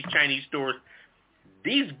Asians at these Chinese stores.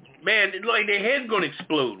 These, man, like their head's going to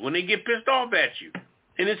explode when they get pissed off at you.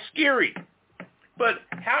 And it's scary. But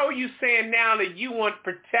how are you saying now that you want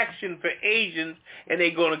protection for Asians and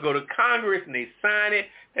they're going to go to Congress and they sign it,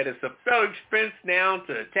 that it's a federal expense now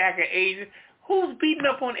to attack an Asian? Who's beating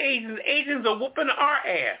up on Asians? Asians are whooping our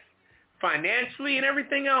ass financially and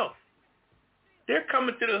everything else. They're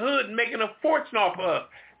coming to the hood and making a fortune off of us.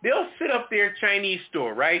 They'll sit up there Chinese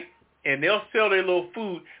store, right? And they'll sell their little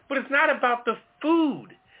food. But it's not about the food.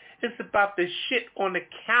 It's about the shit on the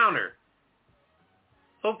counter.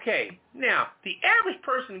 Okay, now, the average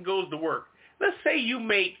person goes to work. Let's say you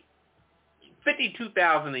make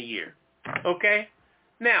 $52,000 a year, okay?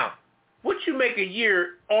 Now, what you make a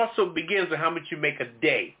year also begins with how much you make a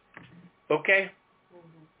day, okay?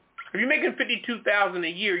 If you're making $52,000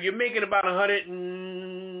 a year, you're making about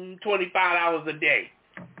 $125 a day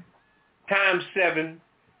times 7,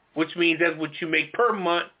 which means that's what you make per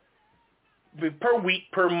month, per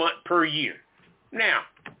week, per month, per year. Now,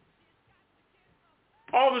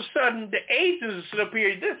 all of a sudden, the Asians sit up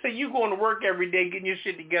here. Let's say you going to work every day, getting your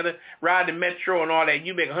shit together, riding the metro and all that.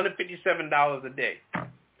 You make $157 a day.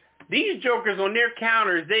 These jokers on their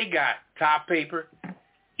counters, they got top paper,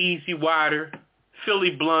 Easy Wider,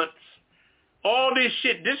 Philly Blunts, all this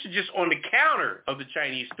shit. This is just on the counter of the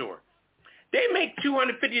Chinese store. They make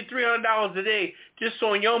 $250 to $300 a day just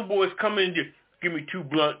on young boys coming in. Just give me 2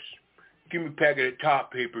 blunts, give me a packet of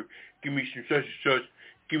top paper, give me some such and such.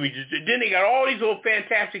 Then they got all these little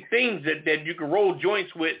fantastic things that you can roll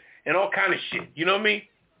joints with and all kind of shit. You know what I mean?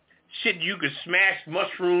 Shit you can smash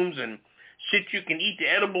mushrooms and shit you can eat the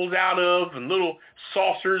edibles out of and little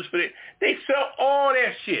saucers for it. They sell all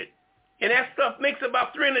that shit. And that stuff makes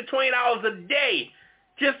about $320 a day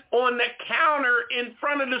just on the counter in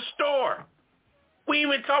front of the store. We ain't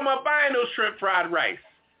even talking about buying no shrimp fried rice.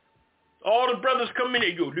 All the brothers come in,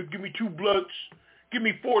 they go, give me 2 blunts, give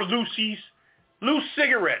me 4 Lucy's. Loose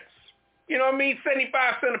cigarettes, you know what I mean?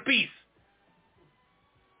 75 cents a piece.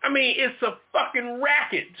 I mean, it's a fucking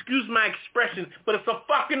racket. Excuse my expression, but it's a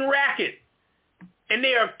fucking racket. And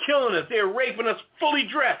they are killing us. They're raping us fully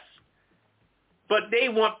dressed. But they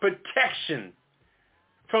want protection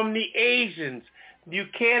from the Asians. You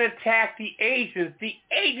can't attack the Asians. The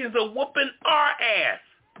Asians are whooping our ass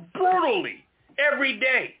brutally every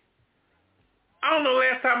day. I don't know the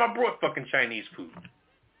last time I brought fucking Chinese food.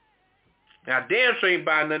 Now, damn sure ain't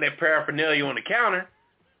buying none of that paraphernalia on the counter.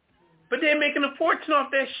 But they're making a fortune off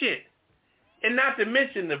that shit. And not to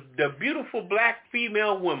mention the beautiful black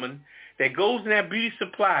female woman that goes in that beauty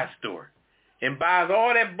supply store and buys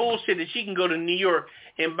all that bullshit that she can go to New York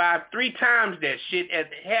and buy 3 times that shit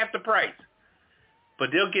at half the price.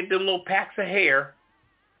 But they'll get them little packs of hair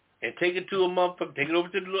and take it to a motherfucker, take it over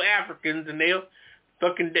to the little Africans, and they'll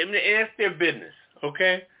fucking, and that's their business,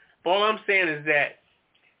 okay? But all I'm saying is that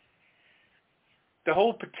the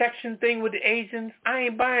whole protection thing with the Asians, I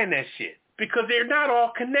ain't buying that shit because they're not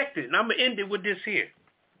all connected. And I'm going to end it with this here.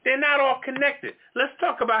 They're not all connected. Let's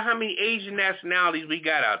talk about how many Asian nationalities we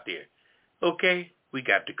got out there. Okay? We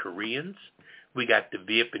got the Koreans. We got the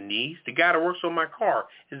Vietnamese. The guy that works on my car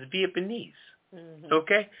is Vietnamese. Mm-hmm.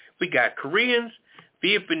 Okay? We got Koreans,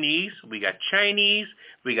 Vietnamese. We got Chinese.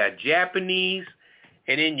 We got Japanese.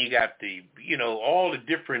 And then you got the, you know, all the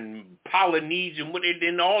different Polynesian,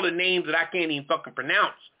 and all the names that I can't even fucking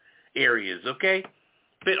pronounce areas, okay?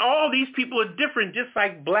 But all these people are different, just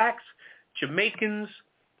like blacks, Jamaicans,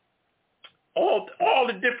 all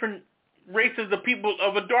the different races of people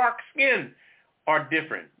of a dark skin are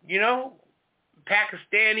different, you know?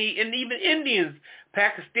 Pakistani and even Indians,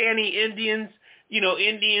 Pakistani Indians, you know,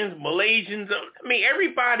 Indians, Malaysians. I mean,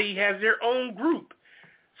 everybody has their own group.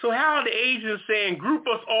 So how are the Asians saying, group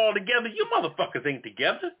us all together? You motherfuckers ain't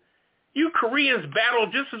together. You Koreans battle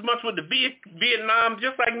just as much with the Vietnam,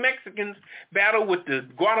 just like Mexicans battle with the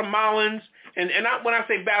Guatemalans. And when I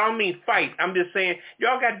say battle, I don't mean fight. I'm just saying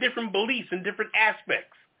y'all got different beliefs and different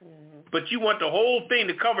aspects. Mm-hmm. But you want the whole thing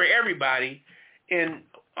to cover everybody. And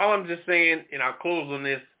all I'm just saying, and I'll close on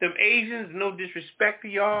this, them Asians, no disrespect to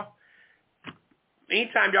y'all,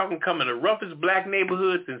 anytime y'all can come in the roughest black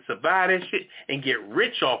neighborhoods and survive that shit and get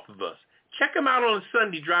rich off of us, check them out on a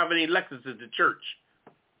Sunday driving their Lexuses to church.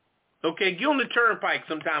 Okay, get on the turnpike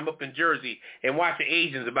sometime up in Jersey and watch the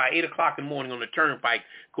Asians about 8 o'clock in the morning on the turnpike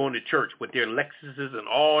going to church with their Lexuses and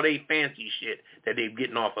all they fancy shit that they're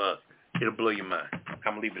getting off of us. It'll blow your mind.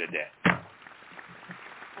 I'm going to leave it at that.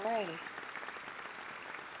 All right.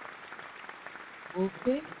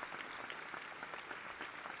 Okay.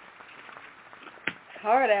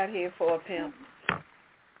 hard out here for a pimp.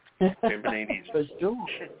 Pimping ain't easy. For sure.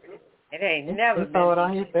 It ain't never it's been hard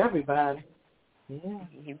out here for everybody. Yeah.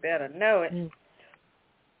 You better know it.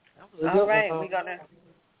 All right, we're going to...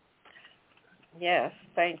 Yes,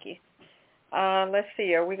 thank you. Let's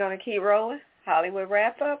see, are we going to keep rolling? Hollywood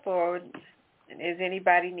wrap-up, or does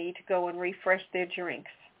anybody need to go and refresh their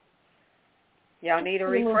drinks? Y'all need a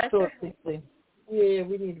refresher? Yeah,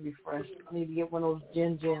 we need to refresh. I need to get one of those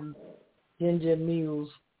ginger meals.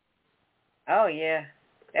 Oh, yeah.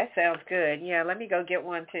 That sounds good. Yeah, let me go get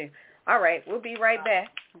one, too. All right, we'll be right back.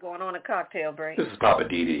 Going on a cocktail break. This is Papa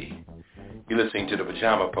DD. You're listening to the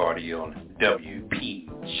Pajama Party on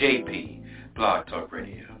WPJP Blog Talk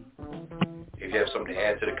Radio. If you have something to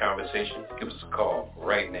add to the conversation, give us a call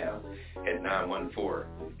right now at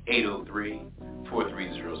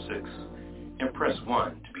 914-803-4306 and press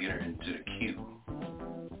 1 to be entered into the queue.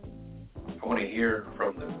 I want to hear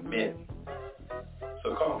from the men,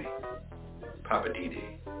 so call me Papa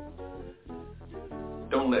DD.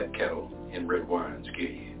 Don't let kettle and red wine scare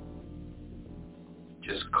you.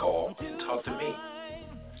 Just call and talk to me.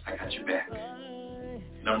 I got your back.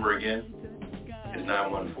 Number again is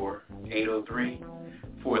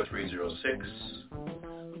 914-803-4306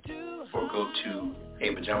 or go to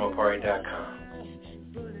apajamaparty.com.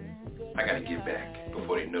 I got to get back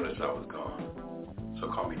before they notice I was gone.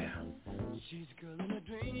 So call me now.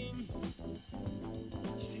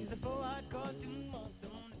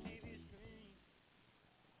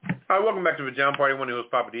 All right, welcome back to the Pajama Party. One of those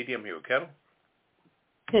Papa DD. I'm here with Kettle.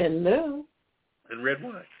 Hello. And red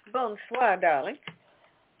wine. Bonsoir, darling.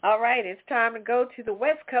 All right, it's time to go to the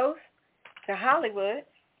West Coast, to Hollywood,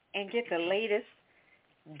 and get the latest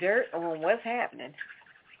dirt on what's happening.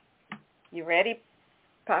 You ready,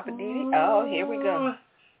 Papa DD? Oh, here we go.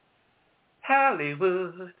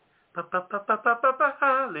 Hollywood.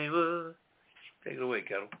 Hollywood. Take it away,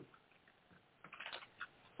 Kettle.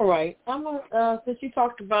 All right. Since you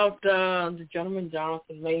talked about the gentleman,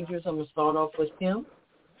 Jonathan Majors, I'm going to start off with him.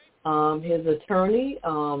 His attorney,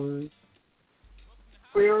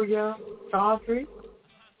 Priya Chaudhry,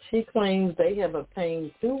 she claims they have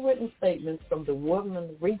obtained 2 written statements from the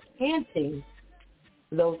woman recanting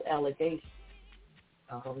those allegations.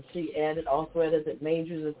 She also added that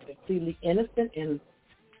Majors is completely innocent and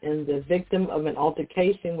the victim of an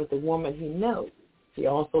altercation with a woman he knows. She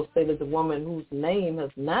also stated the woman whose name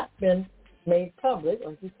has not been made public,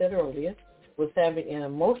 like you said earlier, was having an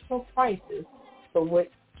emotional crisis for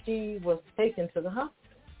which she was taken to the hospital,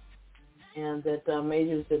 and that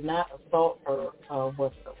Majors did not assault her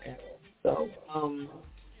whatsoever. So,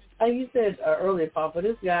 like you said earlier, Papa,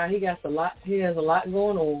 this guy, he has a lot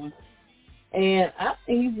going on, and I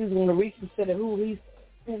think he's just going to reconsider who he's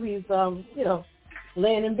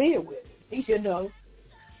laying in bed with. He should know.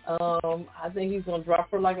 I think he's going to drop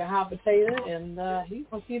her like a hot potato, and he's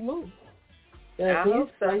going to keep moving. I hope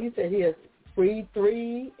so. Like you said, he has Creed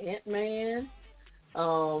 3, Ant-Man.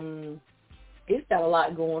 He's got a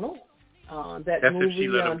lot going on. That's movie, if she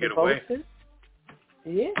let him get Devotion. away.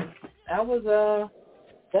 Yeah,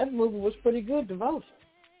 that movie was pretty good, Devotion.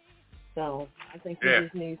 So I think he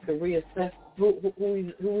just needs to reassess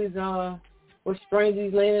what stranger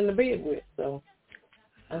he's laying in the bed with. So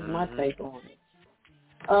that's my take on it.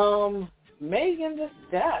 Megan Thee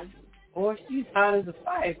Stallion, or she's hot as a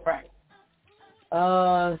firecracker.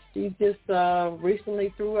 She just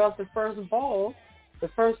recently threw out the first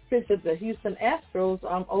pitch at the Houston Astros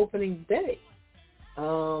on opening day.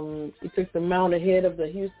 She took the mound ahead of the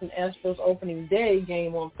Houston Astros opening day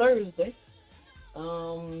game on Thursday.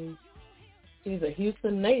 She's a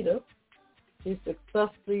Houston native. She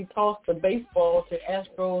successfully tossed the baseball to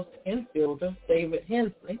Astros infielder David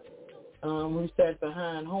Hensley, who sat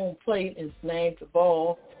behind home plate and snagged the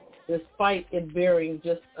ball despite it bearing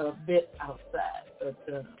just a bit outside. But,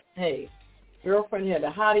 hey, girlfriend had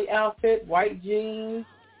a hottie outfit, white jeans.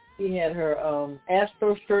 She had her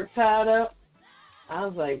Astro shirt tied up. I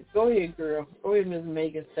was like, go ahead, girl. Go ahead, Ms.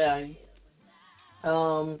 Megan Stallion.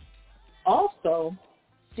 Also,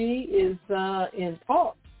 she is in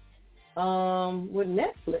talks with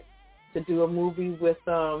Netflix to do a movie with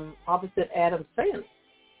opposite Adam Sandler.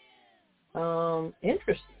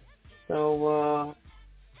 Interesting. So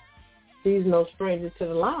she's no stranger to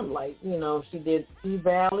the limelight. You know, she did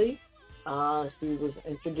P-Valley. She was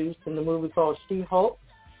introduced in the movie called She-Hulk,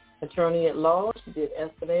 Attorney at Law. She did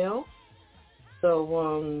SNL.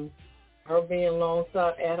 So her being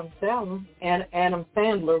alongside Adam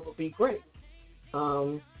Sandler would be great.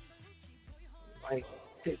 Like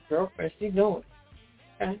his girlfriend, she's doing it.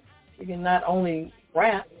 Okay? She can not only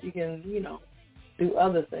rap, she can, do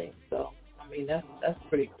other things. So, I mean, that's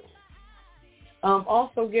pretty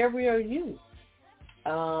Also, Gabrielle Union,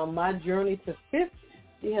 My Journey to 50.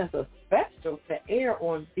 She has a special to air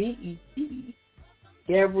on BET.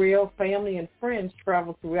 Gabrielle, family, and friends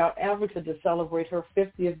travel throughout Africa to celebrate her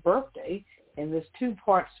 50th birthday in this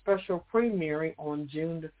two-part special premiering on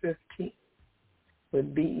June the 15th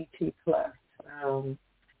with BET Plus.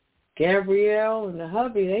 Gabrielle and the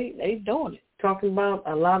hubby, they doing it. Talking about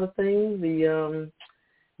a lot of things, the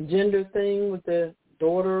gender thing with the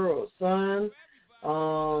daughter or son,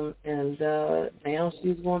 and now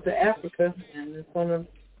she's going to Africa, and it's going to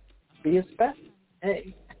be a special.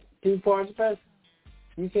 Hey, two-part special.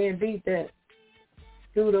 You can't beat that.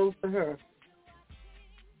 Kudos to her.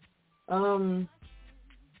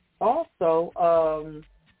 Also,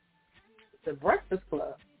 the Breakfast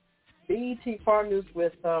Club. BET partners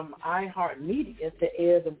with iHeartMedia to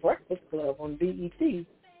air The Breakfast Club on BET, the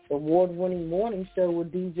award-winning morning show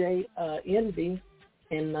with DJ Envy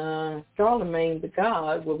and Charlamagne the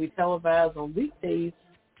God will be televised on weekdays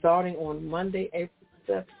starting on Monday,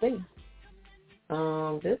 April 17th.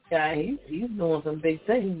 This guy, he's doing some big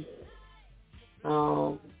things.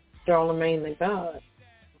 Charlamagne the God.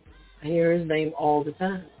 I hear his name all the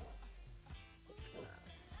time.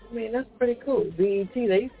 I mean, that's pretty cool. BET,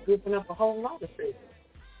 they scooping up a whole lot of things.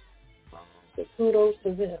 So kudos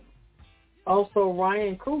to them. Also,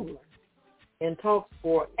 Ryan Coogler in talks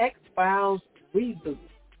for X-Files reboot.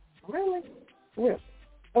 Really?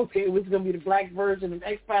 Okay, it was going to be the black version of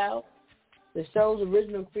X-Files. The show's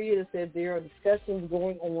original creator said there are discussions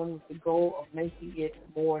going on with the goal of making it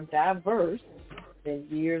more diverse than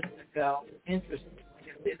years ago. Interesting. Like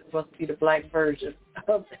I said, it's supposed to be the black version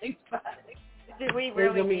of X-Files. Did we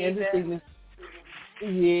really need that?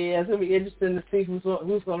 Yeah, it's going to be interesting to see who's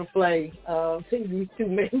going to play these two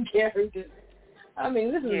main characters. I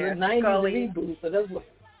mean, this is a 90s reboot, so that's what,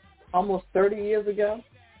 almost 30 years ago.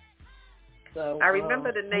 So I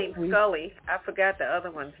remember the name Scully. I forgot the other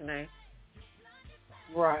one's name.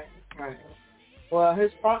 Right. Well,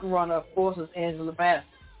 his front runner, of course, is Angela Bassett.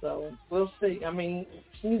 So we'll see. I mean,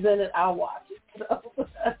 she's in it. I'll watch it.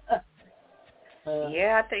 So.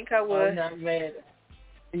 Yeah, I think I would. I'm not mad.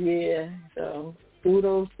 Yeah. So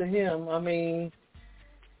kudos to him. I mean,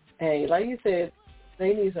 hey, like you said,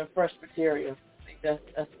 they need some fresh material. I think that's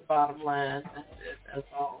the bottom line. That's it. That's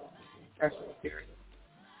all. Fresh material.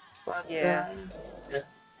 But, yeah. Yep.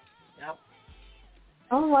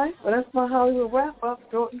 All right. Well, that's my Hollywood wrap-up.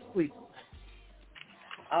 Short and sweet.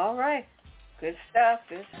 All right. Good stuff.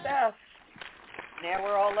 Now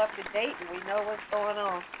we're all up to date and we know what's going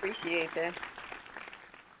on. Appreciate that.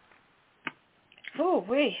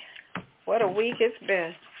 Ooh-wee. What a week it's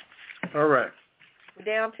been. All right. We're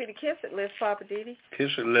down to the Kiss It list, Papa Didi.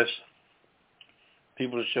 Kiss It list.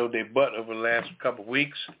 People that showed their butt over the last couple of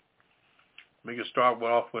weeks. We can start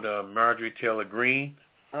off with Marjorie Taylor Greene.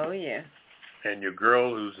 Oh, yeah. And your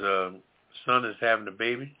girl whose son is having a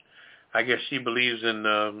baby. I guess she believes in,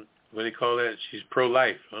 what do you call that? She's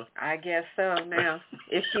pro-life, huh? I guess so now.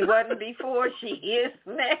 If she wasn't before, she is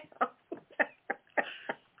now.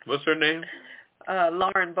 What's her name?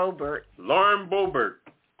 Lauren Boebert. Lauren Boebert.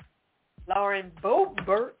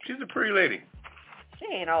 She's a pretty lady. She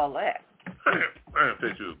ain't all that. I didn't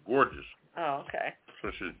think she was gorgeous. Oh, okay.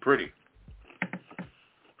 So she's pretty.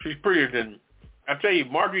 She's prettier than... I tell you,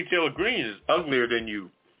 Marjorie Taylor Greene is uglier than you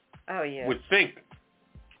would think.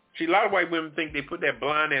 See, a lot of white women think they put that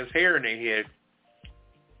blonde-ass hair in their head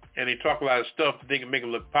and they talk a lot of stuff that they can make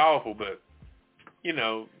them look powerful, but, you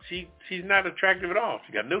know, she's not attractive at all.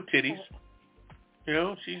 She got no titties. You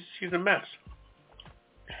know, she's a mess.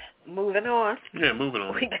 Moving on. Yeah, moving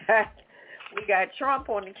on. We got Trump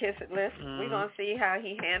on the Kiss It list. Mm-hmm. We're going to see how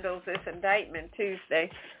he handles this indictment Tuesday.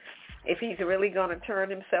 If he's really going to turn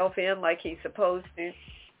himself in like he's supposed to,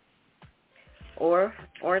 or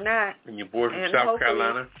not. And your boy from South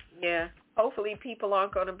Carolina? Yeah. Hopefully people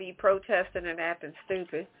aren't going to be protesting and acting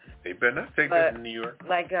stupid. They better not take this in New York.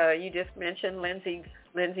 Like you just mentioned, Lindsey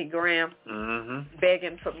Graham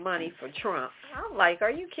begging for money for Trump. I'm like, are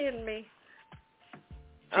you kidding me?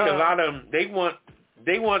 See, a lot of them, they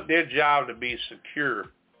want their job to be secure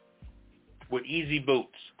with easy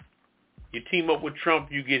votes. You team up with Trump,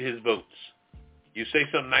 you get his votes. You say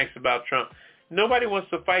something nice about Trump. Nobody wants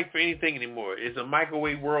to fight for anything anymore. It's a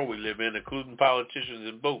microwave world we live in, including politicians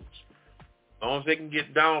and votes. As long as they can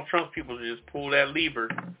get Donald Trump people to just pull that lever,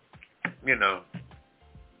 you know.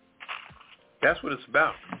 That's what it's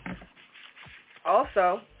about.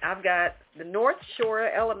 Also, I've got the North Shore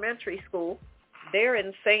Elementary School. They're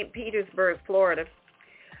in St. Petersburg, Florida.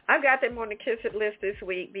 I've got them on the Kiss It list this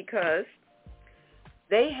week because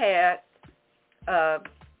they had,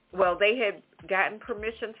 they had gotten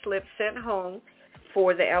permission slips sent home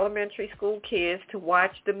for the elementary school kids to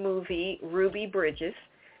watch the movie Ruby Bridges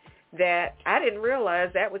that I didn't realize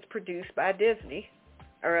that was produced by Disney,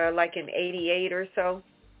 or like in 88 or so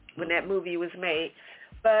when that movie was made.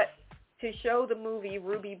 But to show the movie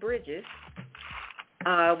Ruby Bridges,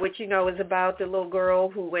 which, you know, is about the little girl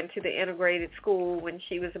who went to the integrated school when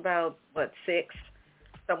she was about, 6,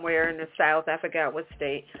 somewhere in the South. I forgot what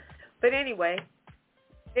state. But anyway,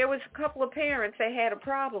 there was a couple of parents that had a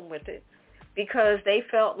problem with it because they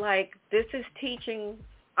felt like this is teaching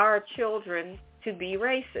our children to be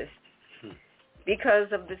racist.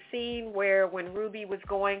 Because of the scene where when Ruby was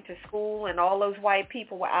going to school and all those white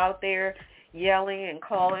people were out there yelling and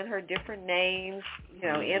calling her different names, you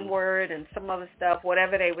know, N-word and some other stuff,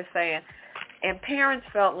 whatever they were saying. And parents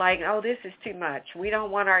felt like, oh, this is too much. We don't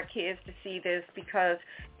want our kids to see this because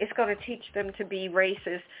it's going to teach them to be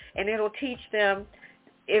racist, and it'll teach them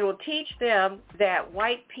that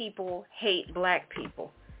white people hate black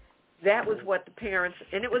people. That was what the parents,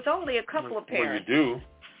 and it was only a couple of parents. What you do?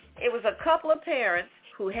 It was a couple of parents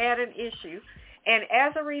who had an issue, and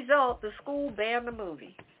as a result, the school banned the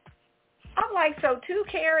movie. I'm like, so 2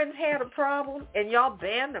 Karens had a problem, and y'all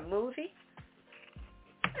banned the movie?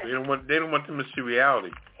 They don't want them to see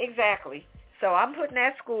reality. Exactly. So I'm putting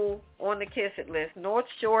that school on the Kiss It list, North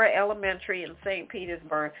Shore Elementary in St.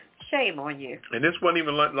 Petersburg. Shame on you. And this wasn't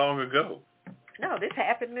even long ago. No, this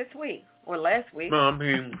happened this week or last week. No, I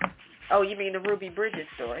mean... Oh, you mean the Ruby Bridges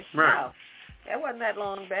story? Right. No, that wasn't that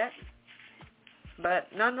long back. But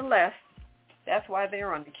nonetheless, that's why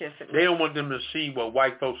they're on the Kiss It list. They don't want them to see what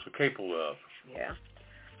white folks are capable of. Yeah.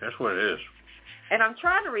 That's what it is. And I'm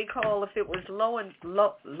trying to recall if it was Lauren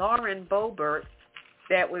Boebert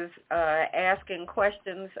that was asking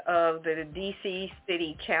questions of the D.C.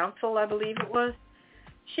 City Council, I believe it was.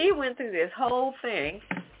 She went through this whole thing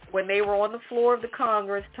when they were on the floor of the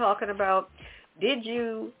Congress talking about, did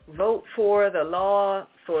you vote for the law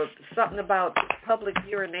for something about public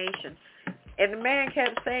urination? And the man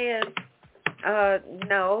kept saying,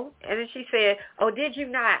 no. And then she said, oh, did you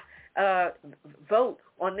not vote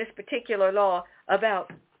on this particular law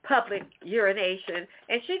about public urination?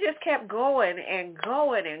 And she just kept going and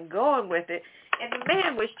going and going with it. And the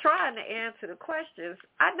man was trying to answer the questions.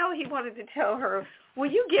 I know he wanted to tell her, will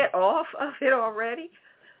you get off of it already?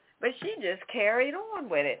 But she just carried on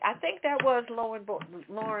with it. I think that was Lauren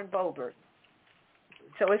Boebert.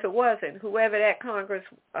 So if it wasn't, whoever that Congress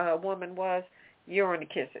woman was, you're on the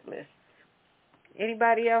Kiss It list.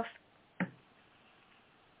 Anybody else?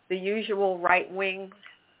 The usual right-wing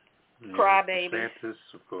crybaby. DeSantis,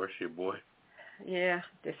 of course, your boy. Yeah,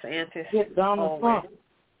 DeSantis. Yeah, Donald Trump.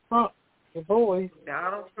 Trump, your boy.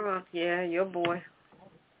 Donald Trump, yeah, your boy.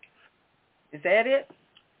 Is that it?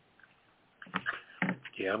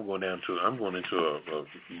 Yeah, I'm going into a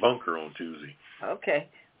bunker on Tuesday. Okay.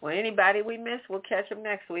 Well, anybody we missed, we'll catch them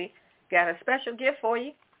next week. Got a special gift for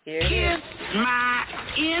you. Here it is. Kiss my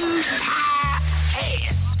entire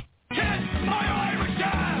ass. Kiss my Irish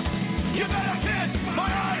ass. You better kiss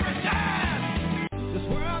my Irish ass. This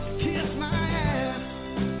world, kiss my ass.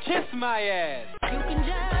 Kiss my ass. You can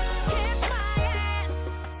just kiss my ass.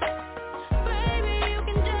 Baby, you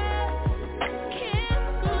can just kiss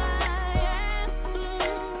my ass.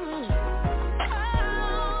 Oh,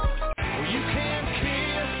 you can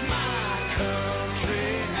kiss my country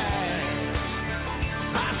ass.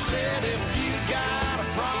 I said if you got a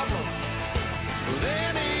problem with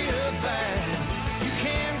any of that, you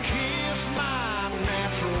can kiss my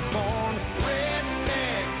natural born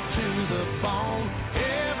redneck to the bone,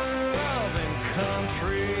 ever-loving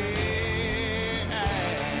country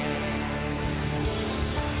ass.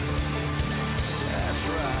 That's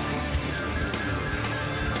right.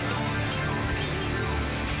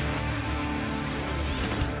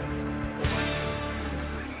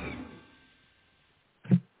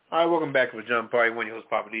 All right, welcome back to the Pajama Party. One of your hosts,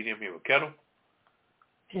 Papa D. I'm here with Kettle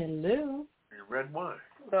Hello. and Red Wine.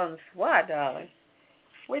 Why, darling?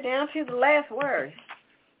 We're down to the last word.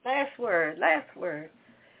 Last word.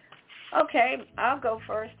 Okay, I'll go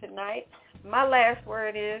first tonight. My last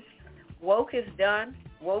word is woke is done.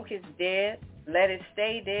 Woke is dead. Let it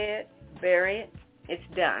stay dead. Bury it. It's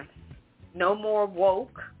done. No more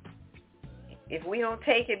woke. If we don't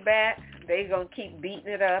take it back, they're going to keep beating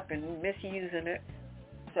it up and misusing it.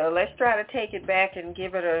 So let's try to take it back and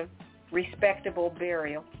give it a respectable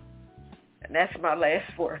burial. And that's my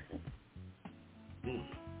last word.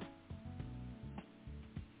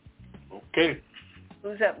 Okay.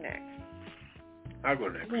 Who's up next? I'll go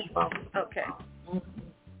next. Okay.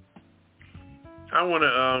 I want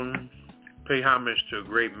to pay homage to a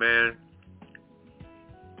great man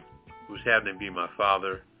who's happened to be my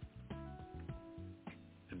father.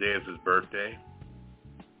 today is his birthday.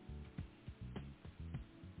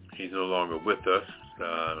 He's no longer with us.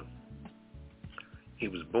 He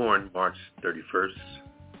was born March 31st,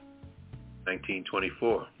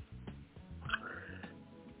 1924.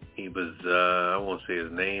 He was, I won't say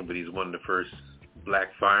his name, but he's one of the first black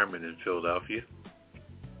firemen in Philadelphia.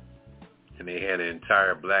 And they had an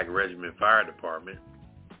entire black regiment fire department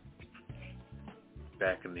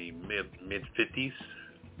back in the mid-50s.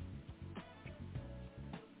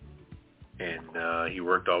 And he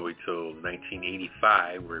worked all the way till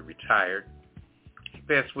 1985, where he retired. He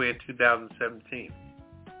passed away in 2017.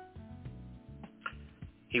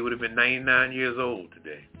 He would have been 99 years old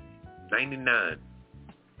today. 99.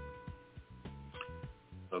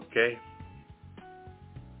 Okay.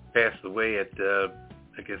 Passed away at, I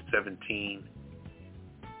guess, 17,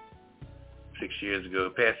 6 years ago.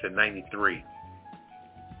 Passed at 93.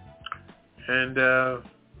 And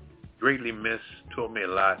greatly missed. Taught me a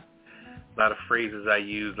lot. A lot of phrases I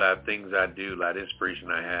use, a lot of things I do, a lot of inspiration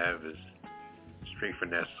I have is straight from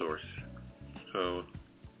that source. So,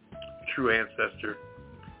 true ancestor,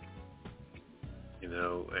 you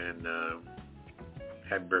know, and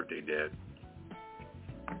happy birthday, Dad.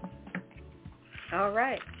 All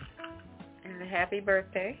right. And happy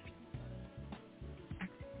birthday.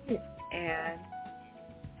 And,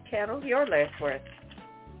 Kettle, your last words.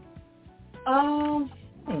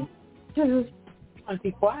 Just I'll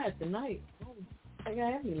be quiet tonight. I don't think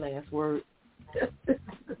I have any last word.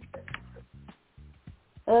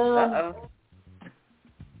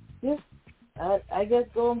 Yeah, I guess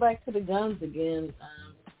going back to the guns again.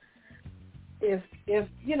 If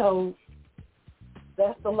you know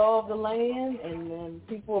that's the law of the land, and then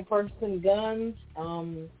people are purchasing guns,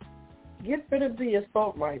 get rid of the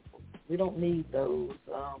assault rifles. We don't need those.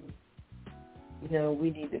 You know,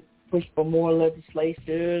 we need to push for more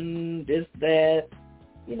legislation, this, that.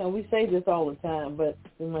 You know, we say this all the time, but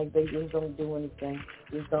it seems like they just don't do anything.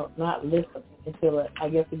 Just don't not listen until I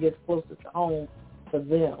guess it gets closer to home for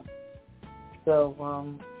them. So,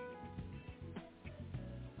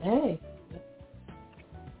 hey,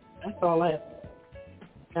 that's all I have to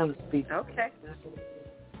kind of speak. Okay.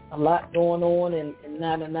 A lot going on and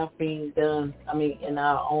not enough being done, I mean, in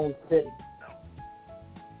our own city.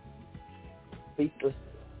 Speechless.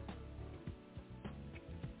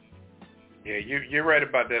 Yeah, you're right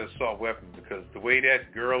about that assault weapon, because the way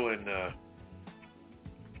that girl in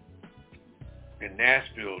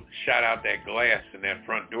Nashville shot out that glass in that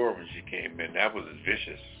front door when she came in, that was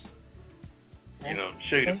vicious. You know,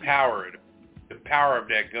 show you the power of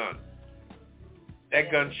that gun. That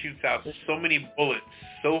gun shoots out so many bullets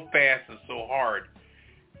so fast and so hard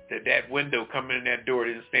that window coming in that door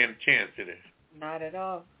didn't stand a chance, did it? Not at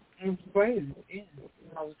all. It was crazy. Yeah.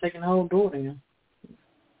 I was taking the whole door down.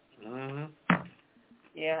 Mm-hmm.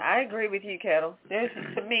 Yeah, I agree with you, Kettle.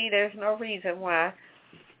 To me, there's no reason why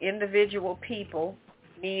individual people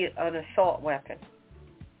need an assault weapon.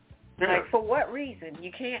 Yeah. Like, for what reason?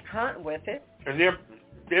 You can't hunt with it. And they're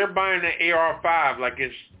buying the AR-5 like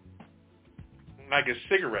it's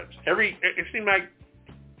cigarettes. It seems like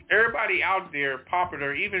everybody out there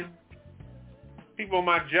popular, even people on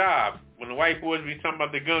my job, when the white boys be talking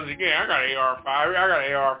about the guns again, I got an AR-5, I got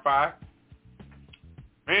an AR-5.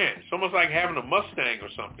 Man, it's almost like having a Mustang or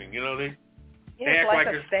something, you know. They it's act like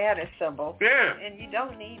a status symbol. Yeah. And you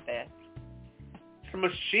don't need that. It's a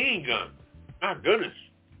machine gun. My goodness.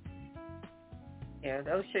 Yeah,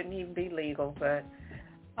 those shouldn't even be legal, but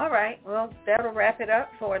all right. Well, that'll wrap it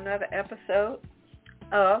up for another episode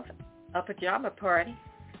of A Pajama Party.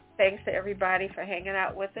 Thanks to everybody for hanging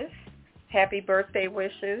out with us. Happy birthday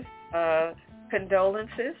wishes.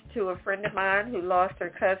 Condolences to a friend of mine who lost her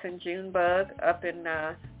cousin Junebug up in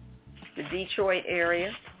the Detroit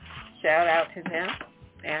area. Shout out to them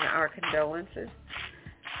and our condolences.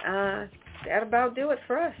 That about do it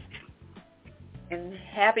for us. And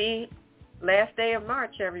happy last day of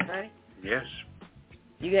March, everybody. Yes.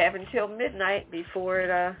 You have until midnight before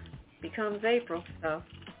it becomes April. So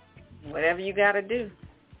whatever you got to do,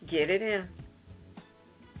 get it in.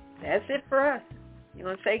 That's it for us. You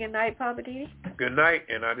want to say good night, Papa Didi? Good night,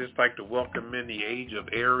 and I'd just like to welcome in the age of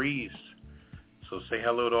Aries. So say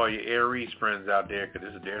hello to all your Aries friends out there, because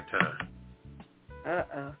this is their time.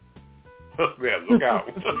 Yeah, look out.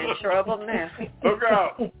 In trouble now. Look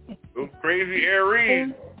out. Those crazy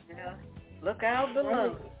Aries. Yeah. Look out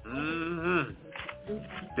below. Mm-hmm.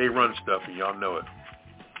 They run stuff, and y'all know it.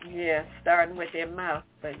 Yeah, starting with their mouth,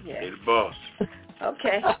 but yeah. They the boss.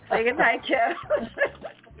 Okay. Say good night, Jeff.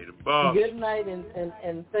 They the boss. Good night,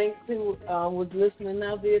 and thanks to who's listening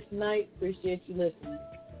out there tonight. Appreciate you listening.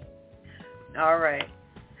 All right.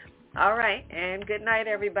 All right, and good night,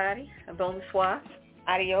 everybody. Bonsoir.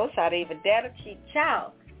 Adios. Arrivederci.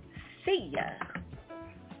 Ciao. See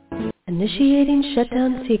ya. Initiating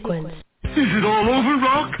shutdown sequence. Is it all over,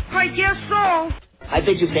 Rock? I guess so. I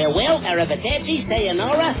bid you farewell, arrivederci,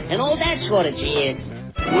 sayonara, and all that sort of jazz.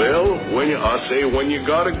 Well, I say when you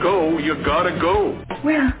gotta go, you gotta go.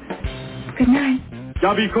 Well, good night.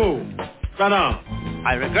 Yabiko. Sana.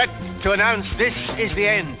 I regret to announce this is the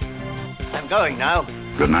end. I'm going now.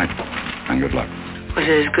 Good night, and good luck. Was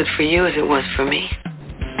it as good for you as it was for me?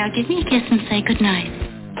 Now give me a kiss and say good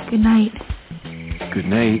night. Good night. Good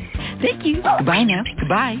night. Thank you. Goodbye now.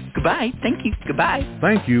 Goodbye. Goodbye. Thank you. Goodbye.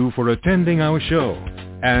 Thank you for attending our show,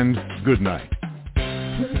 and good night.